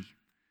possibility.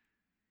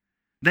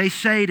 They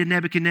say to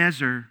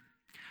Nebuchadnezzar,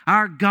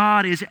 our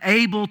God is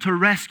able to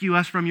rescue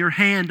us from your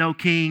hand, O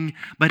king,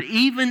 but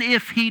even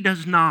if he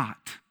does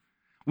not,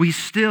 we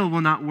still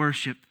will not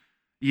worship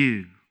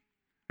you,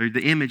 or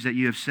the image that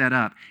you have set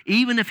up.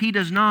 Even if he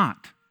does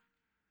not.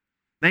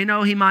 They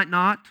know he might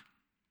not.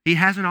 He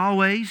hasn't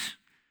always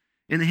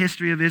in the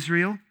history of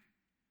Israel.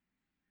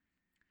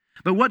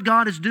 But what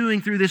God is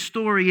doing through this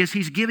story is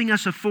He's giving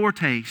us a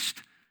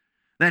foretaste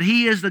that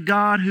He is the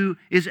God who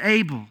is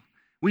able.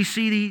 We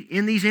see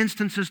in these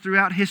instances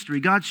throughout history,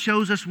 God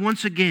shows us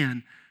once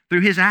again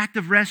through His act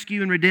of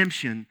rescue and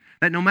redemption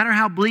that no matter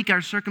how bleak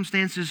our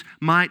circumstances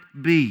might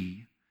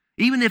be,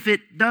 even if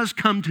it does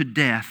come to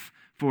death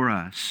for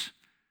us,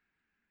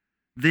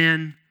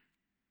 then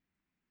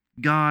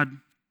God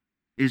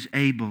is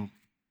able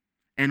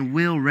and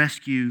will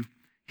rescue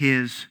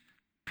His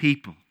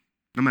people,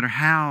 no matter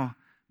how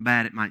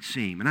bad it might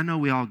seem. And I know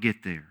we all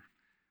get there.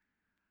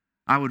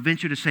 I would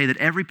venture to say that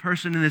every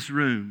person in this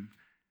room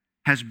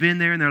has been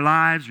there in their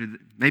lives, or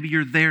maybe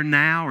you're there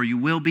now, or you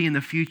will be in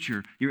the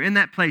future. You're in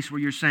that place where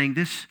you're saying,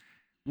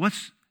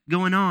 what's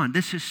going on?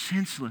 This is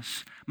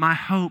senseless. My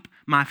hope,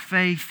 my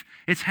faith,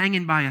 it's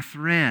hanging by a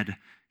thread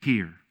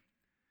here.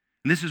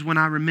 And this is when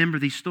I remember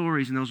these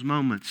stories and those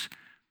moments.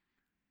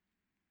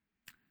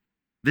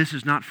 This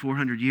is not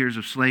 400 years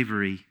of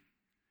slavery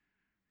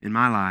in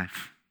my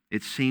life.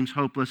 It seems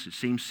hopeless. It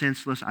seems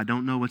senseless. I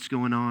don't know what's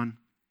going on.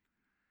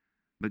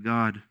 But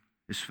God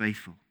is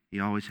faithful. He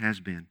always has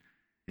been.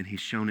 And He's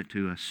shown it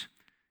to us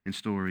in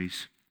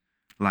stories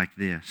like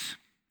this.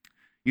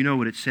 You know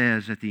what it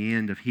says at the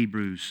end of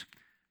Hebrews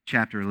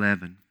chapter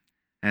 11,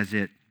 as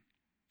it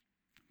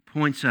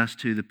points us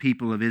to the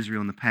people of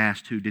Israel in the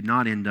past who did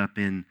not end up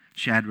in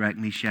Shadrach,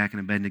 Meshach, and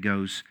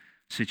Abednego's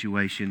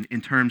situation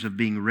in terms of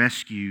being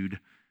rescued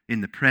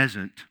in the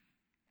present.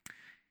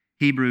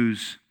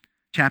 Hebrews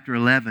chapter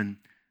 11,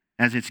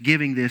 as it's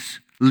giving this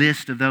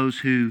list of those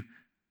who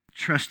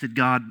trusted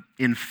God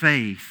in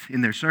faith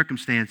in their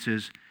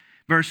circumstances,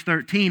 verse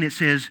 13, it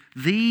says,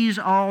 "These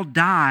all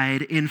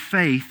died in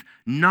faith,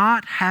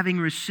 not having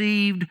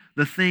received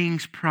the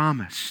things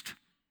promised,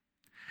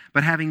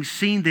 but having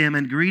seen them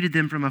and greeted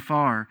them from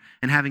afar,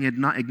 and having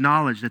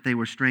acknowledged that they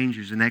were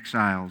strangers and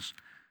exiles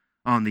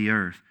on the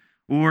earth."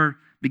 Or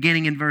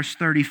beginning in verse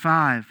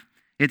 35,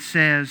 it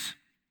says,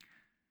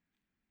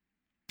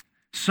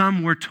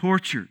 "Some were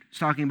tortured." It's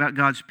talking about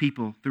God's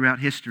people throughout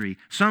history.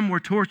 "Some were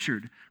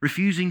tortured,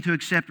 refusing to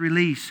accept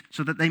release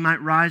so that they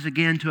might rise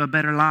again to a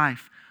better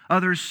life.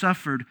 Others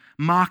suffered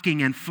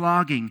mocking and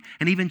flogging,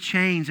 and even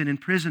chains and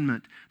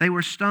imprisonment. They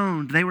were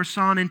stoned, they were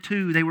sawn in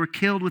two, they were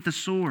killed with the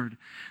sword.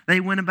 They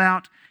went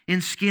about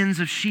in skins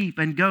of sheep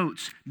and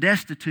goats,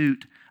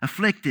 destitute,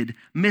 afflicted,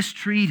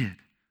 mistreated,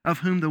 of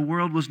whom the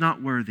world was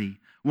not worthy,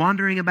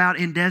 wandering about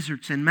in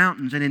deserts and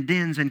mountains and in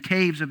dens and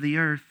caves of the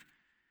earth.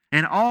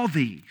 And all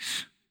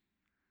these,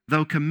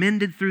 though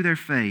commended through their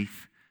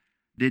faith,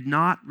 did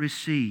not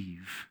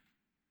receive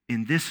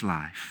in this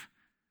life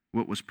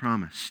what was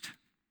promised,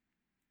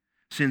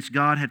 since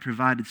God had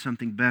provided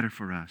something better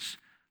for us,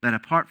 that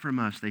apart from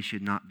us they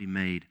should not be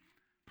made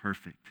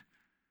perfect."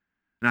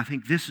 And I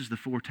think this is the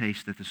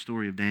foretaste that the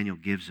story of Daniel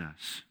gives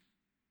us.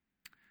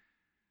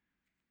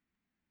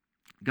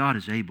 God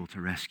is able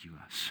to rescue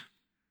us.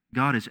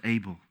 God is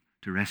able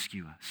to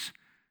rescue us.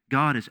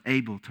 God is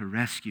able to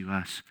rescue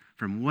us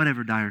from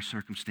whatever dire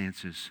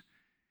circumstances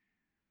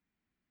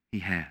He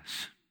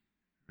has,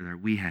 or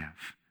that we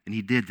have. And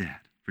He did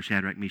that for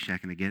Shadrach,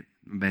 Meshach, and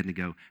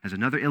Abednego as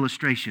another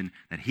illustration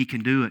that He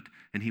can do it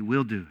and He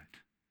will do it.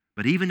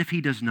 But even if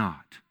He does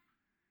not,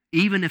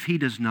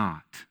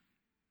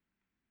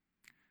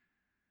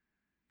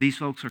 these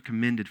folks are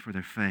commended for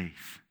their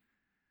faith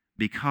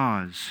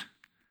because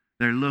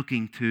they're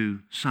looking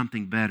to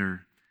something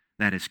better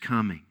that is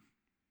coming.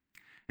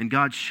 And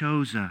God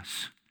shows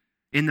us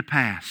in the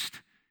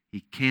past He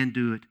can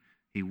do it,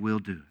 He will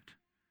do it.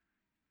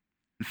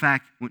 In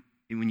fact,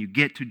 when you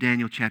get to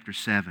Daniel chapter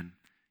 7,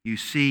 you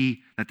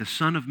see that the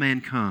Son of Man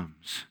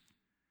comes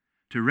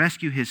to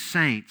rescue His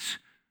saints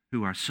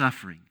who are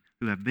suffering,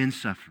 who have been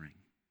suffering.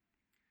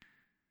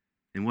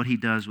 And what He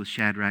does with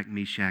Shadrach,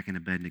 Meshach, and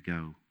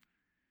Abednego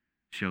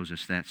shows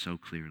us that so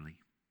clearly.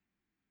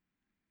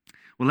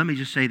 Well, let me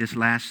just say this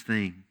last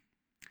thing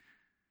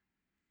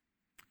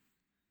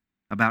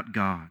about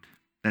God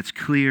that's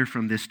clear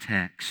from this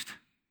text.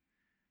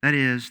 That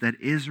is, that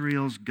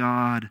Israel's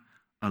God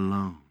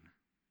alone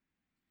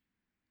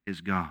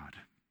is God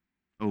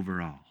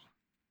overall.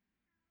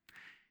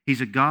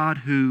 He's a God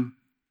who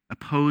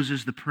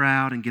opposes the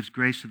proud and gives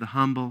grace to the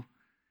humble.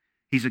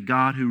 He's a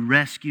God who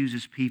rescues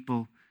His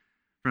people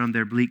from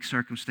their bleak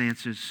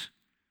circumstances.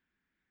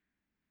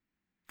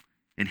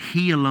 And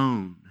He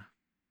alone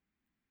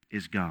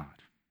is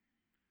God.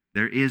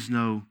 There is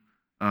no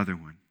other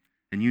one.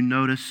 And you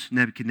notice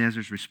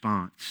Nebuchadnezzar's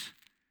response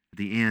at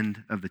the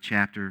end of the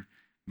chapter,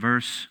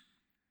 verse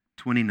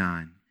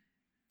 29.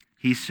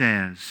 He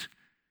says,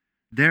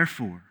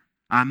 "Therefore,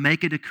 I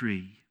make a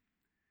decree.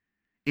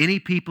 Any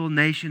people,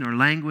 nation, or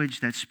language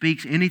that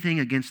speaks anything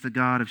against the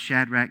God of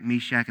Shadrach,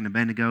 Meshach, and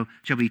Abednego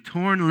shall be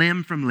torn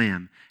limb from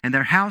limb, and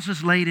their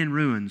houses laid in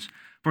ruins,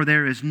 for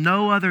there is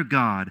no other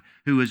God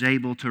who is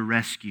able to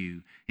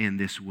rescue in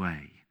this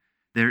way."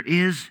 There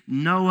is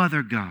no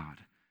other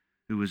God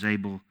who is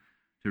able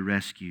to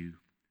rescue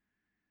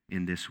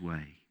in this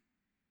way.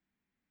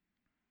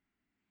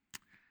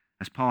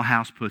 As Paul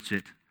House puts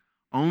it,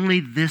 only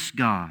this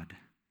God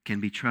can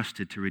be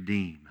trusted to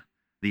redeem.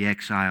 the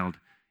exiled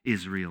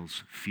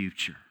Israel's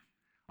future.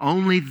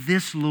 Only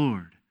this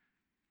Lord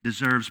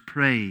deserves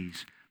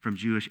praise from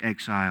Jewish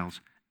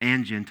exiles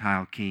and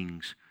Gentile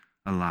kings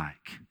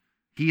alike.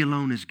 He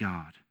alone is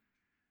God,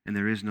 and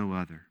there is no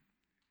other.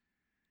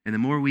 And the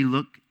more we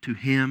look to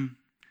Him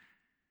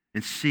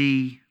and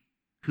see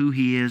who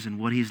He is and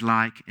what He's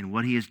like and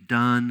what He has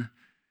done,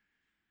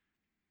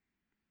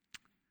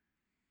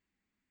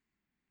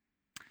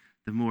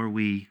 the more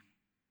we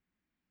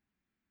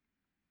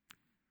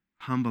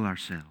humble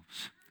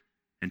ourselves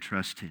and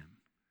trust Him.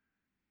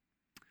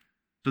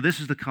 So this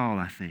is the call,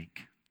 I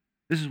think.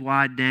 This is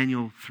why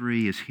Daniel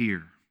 3 is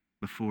here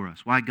before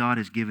us, why God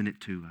has given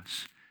it to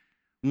us.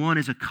 One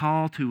is a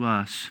call to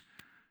us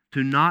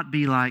to not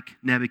be like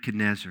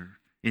Nebuchadnezzar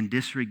in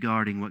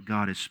disregarding what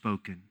God has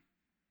spoken,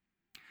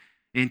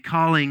 in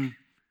calling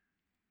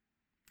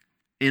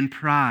in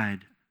pride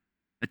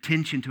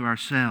attention to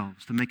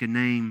ourselves, to make a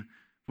name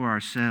for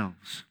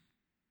ourselves,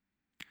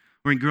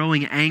 or in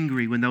growing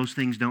angry when those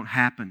things don't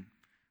happen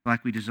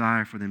like we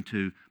desire for them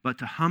to, but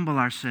to humble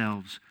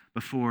ourselves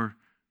before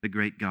the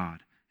great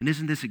God. And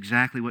isn't this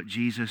exactly what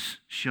Jesus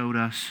showed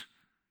us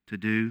to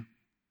do?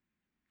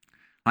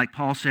 Like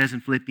Paul says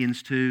in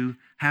Philippians 2,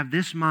 have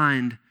this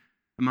mind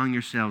among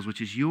yourselves,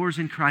 which is yours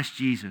in Christ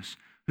Jesus,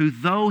 who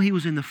though He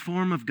was in the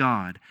form of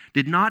God,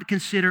 did not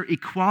consider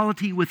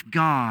equality with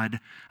God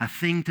a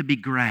thing to be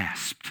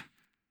grasped.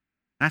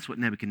 That's what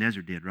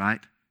Nebuchadnezzar did,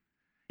 right?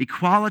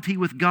 Equality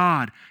with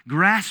God,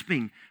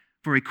 grasping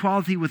for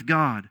equality with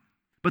God.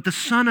 But the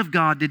Son of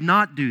God did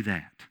not do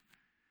that.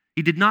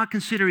 He did not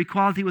consider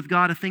equality with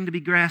God a thing to be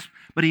grasped,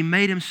 but He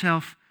made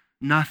Himself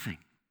nothing.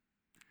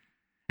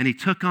 And He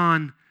took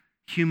on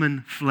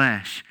human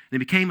flesh, and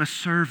He became a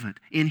servant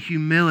in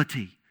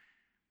humility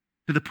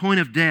to the point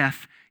of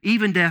death,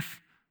 even death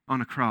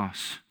on a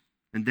cross.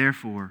 And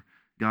therefore,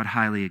 God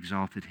highly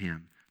exalted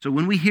Him. So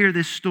when we hear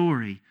this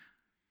story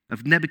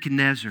of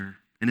Nebuchadnezzar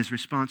and his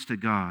response to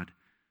God,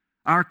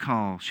 our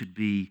call should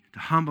be to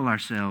humble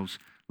ourselves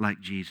like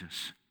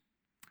Jesus.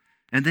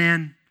 And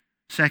then,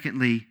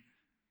 secondly,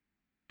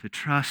 to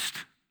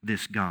trust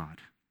this God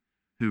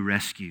who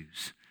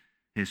rescues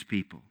His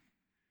people.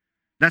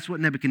 That's what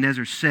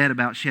Nebuchadnezzar said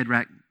about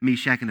Shadrach,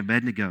 Meshach, and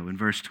Abednego in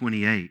verse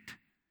 28.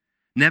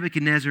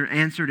 Nebuchadnezzar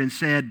answered and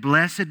said,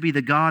 "Blessed be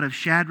the God of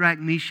Shadrach,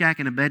 Meshach,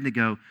 and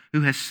Abednego,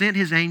 who has sent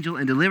His angel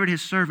and delivered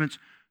His servants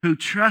who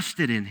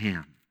trusted in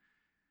Him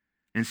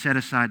and set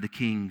aside the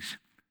king's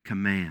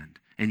command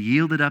and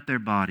yielded up their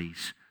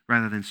bodies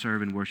rather than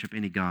serve and worship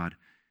any god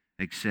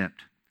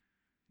except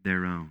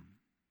their own."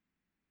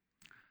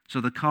 So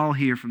the call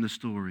here from the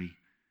story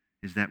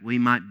is that we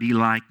might be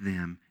like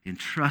them in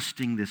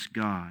trusting this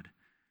God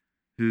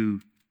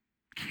who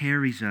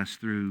carries us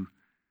through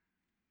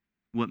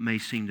what may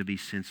seem to be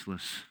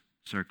senseless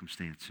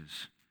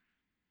circumstances.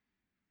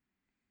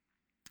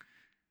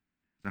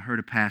 I heard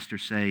a pastor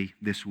say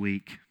this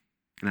week,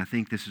 and I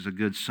think this is a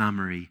good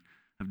summary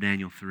of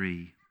Daniel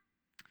 3.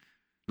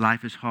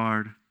 Life is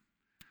hard.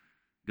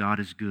 God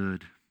is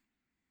good.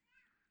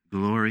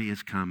 Glory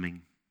is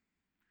coming.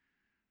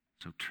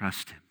 So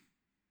trust Him.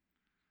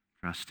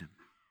 Trust Him.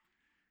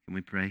 Can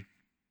we pray?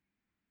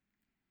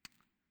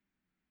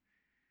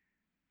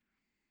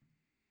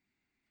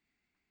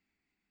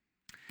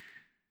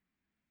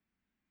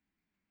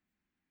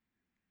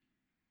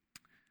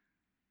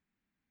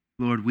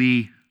 Lord,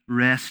 we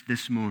rest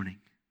this morning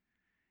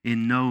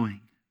in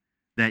knowing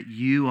that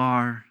You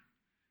are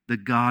the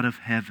God of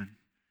heaven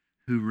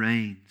who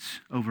reigns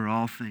over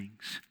all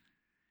things.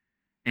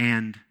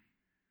 And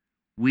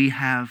we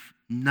have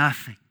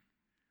nothing.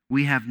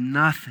 We have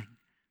nothing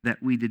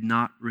that we did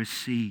not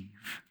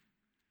receive.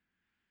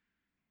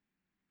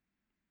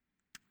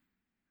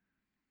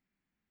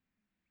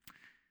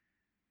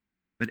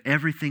 But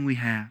everything we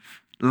have,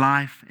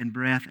 life and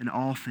breath and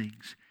all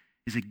things,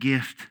 is a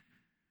gift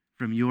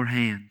from Your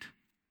hand.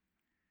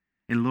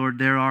 And Lord,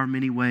 there are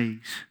many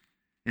ways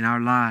in our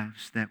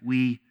lives that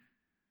we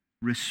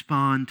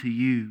respond to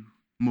You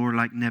more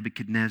like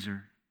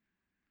Nebuchadnezzar,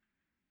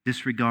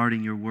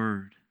 disregarding Your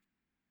word,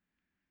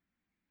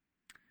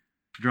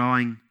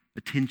 drawing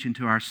attention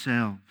to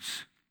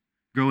ourselves,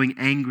 growing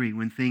angry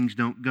when things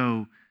don't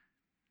go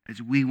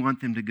as we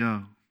want them to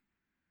go,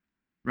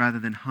 rather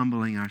than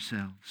humbling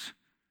ourselves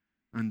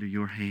under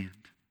Your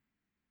hand.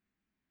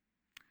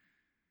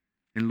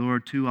 And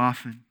Lord, too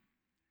often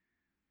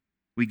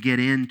we get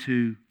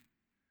into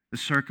the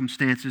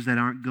circumstances that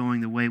aren't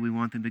going the way we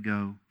want them to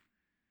go.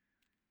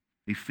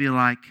 We feel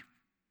like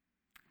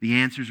the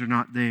answers are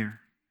not there.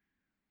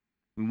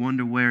 We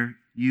wonder where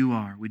You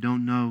are. We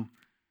don't know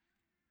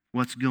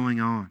what's going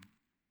on.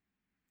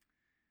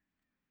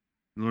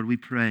 Lord, we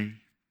pray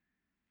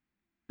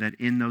that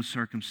in those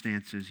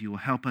circumstances You will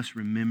help us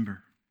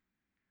remember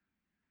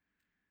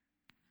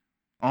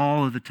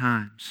all of the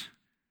times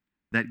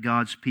that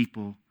God's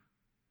people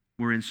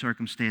were in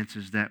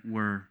circumstances that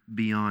were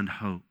beyond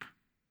hope,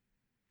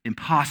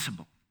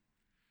 impossible.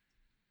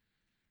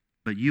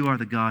 But You are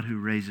the God who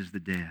raises the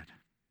dead.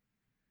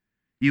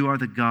 You are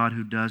the God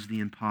who does the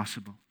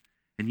impossible.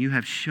 And You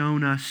have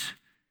shown us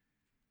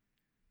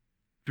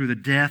through the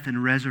death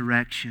and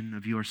resurrection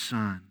of your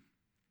Son,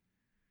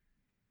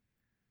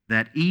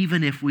 that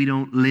even if we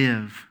don't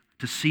live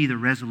to see the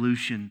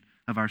resolution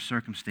of our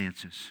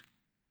circumstances,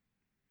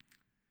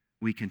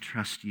 we can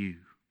trust you.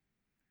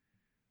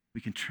 We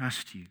can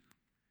trust you.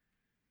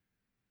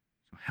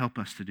 So help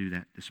us to do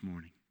that this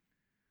morning.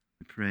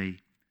 We pray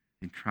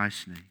in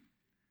Christ's name.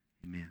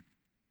 Amen.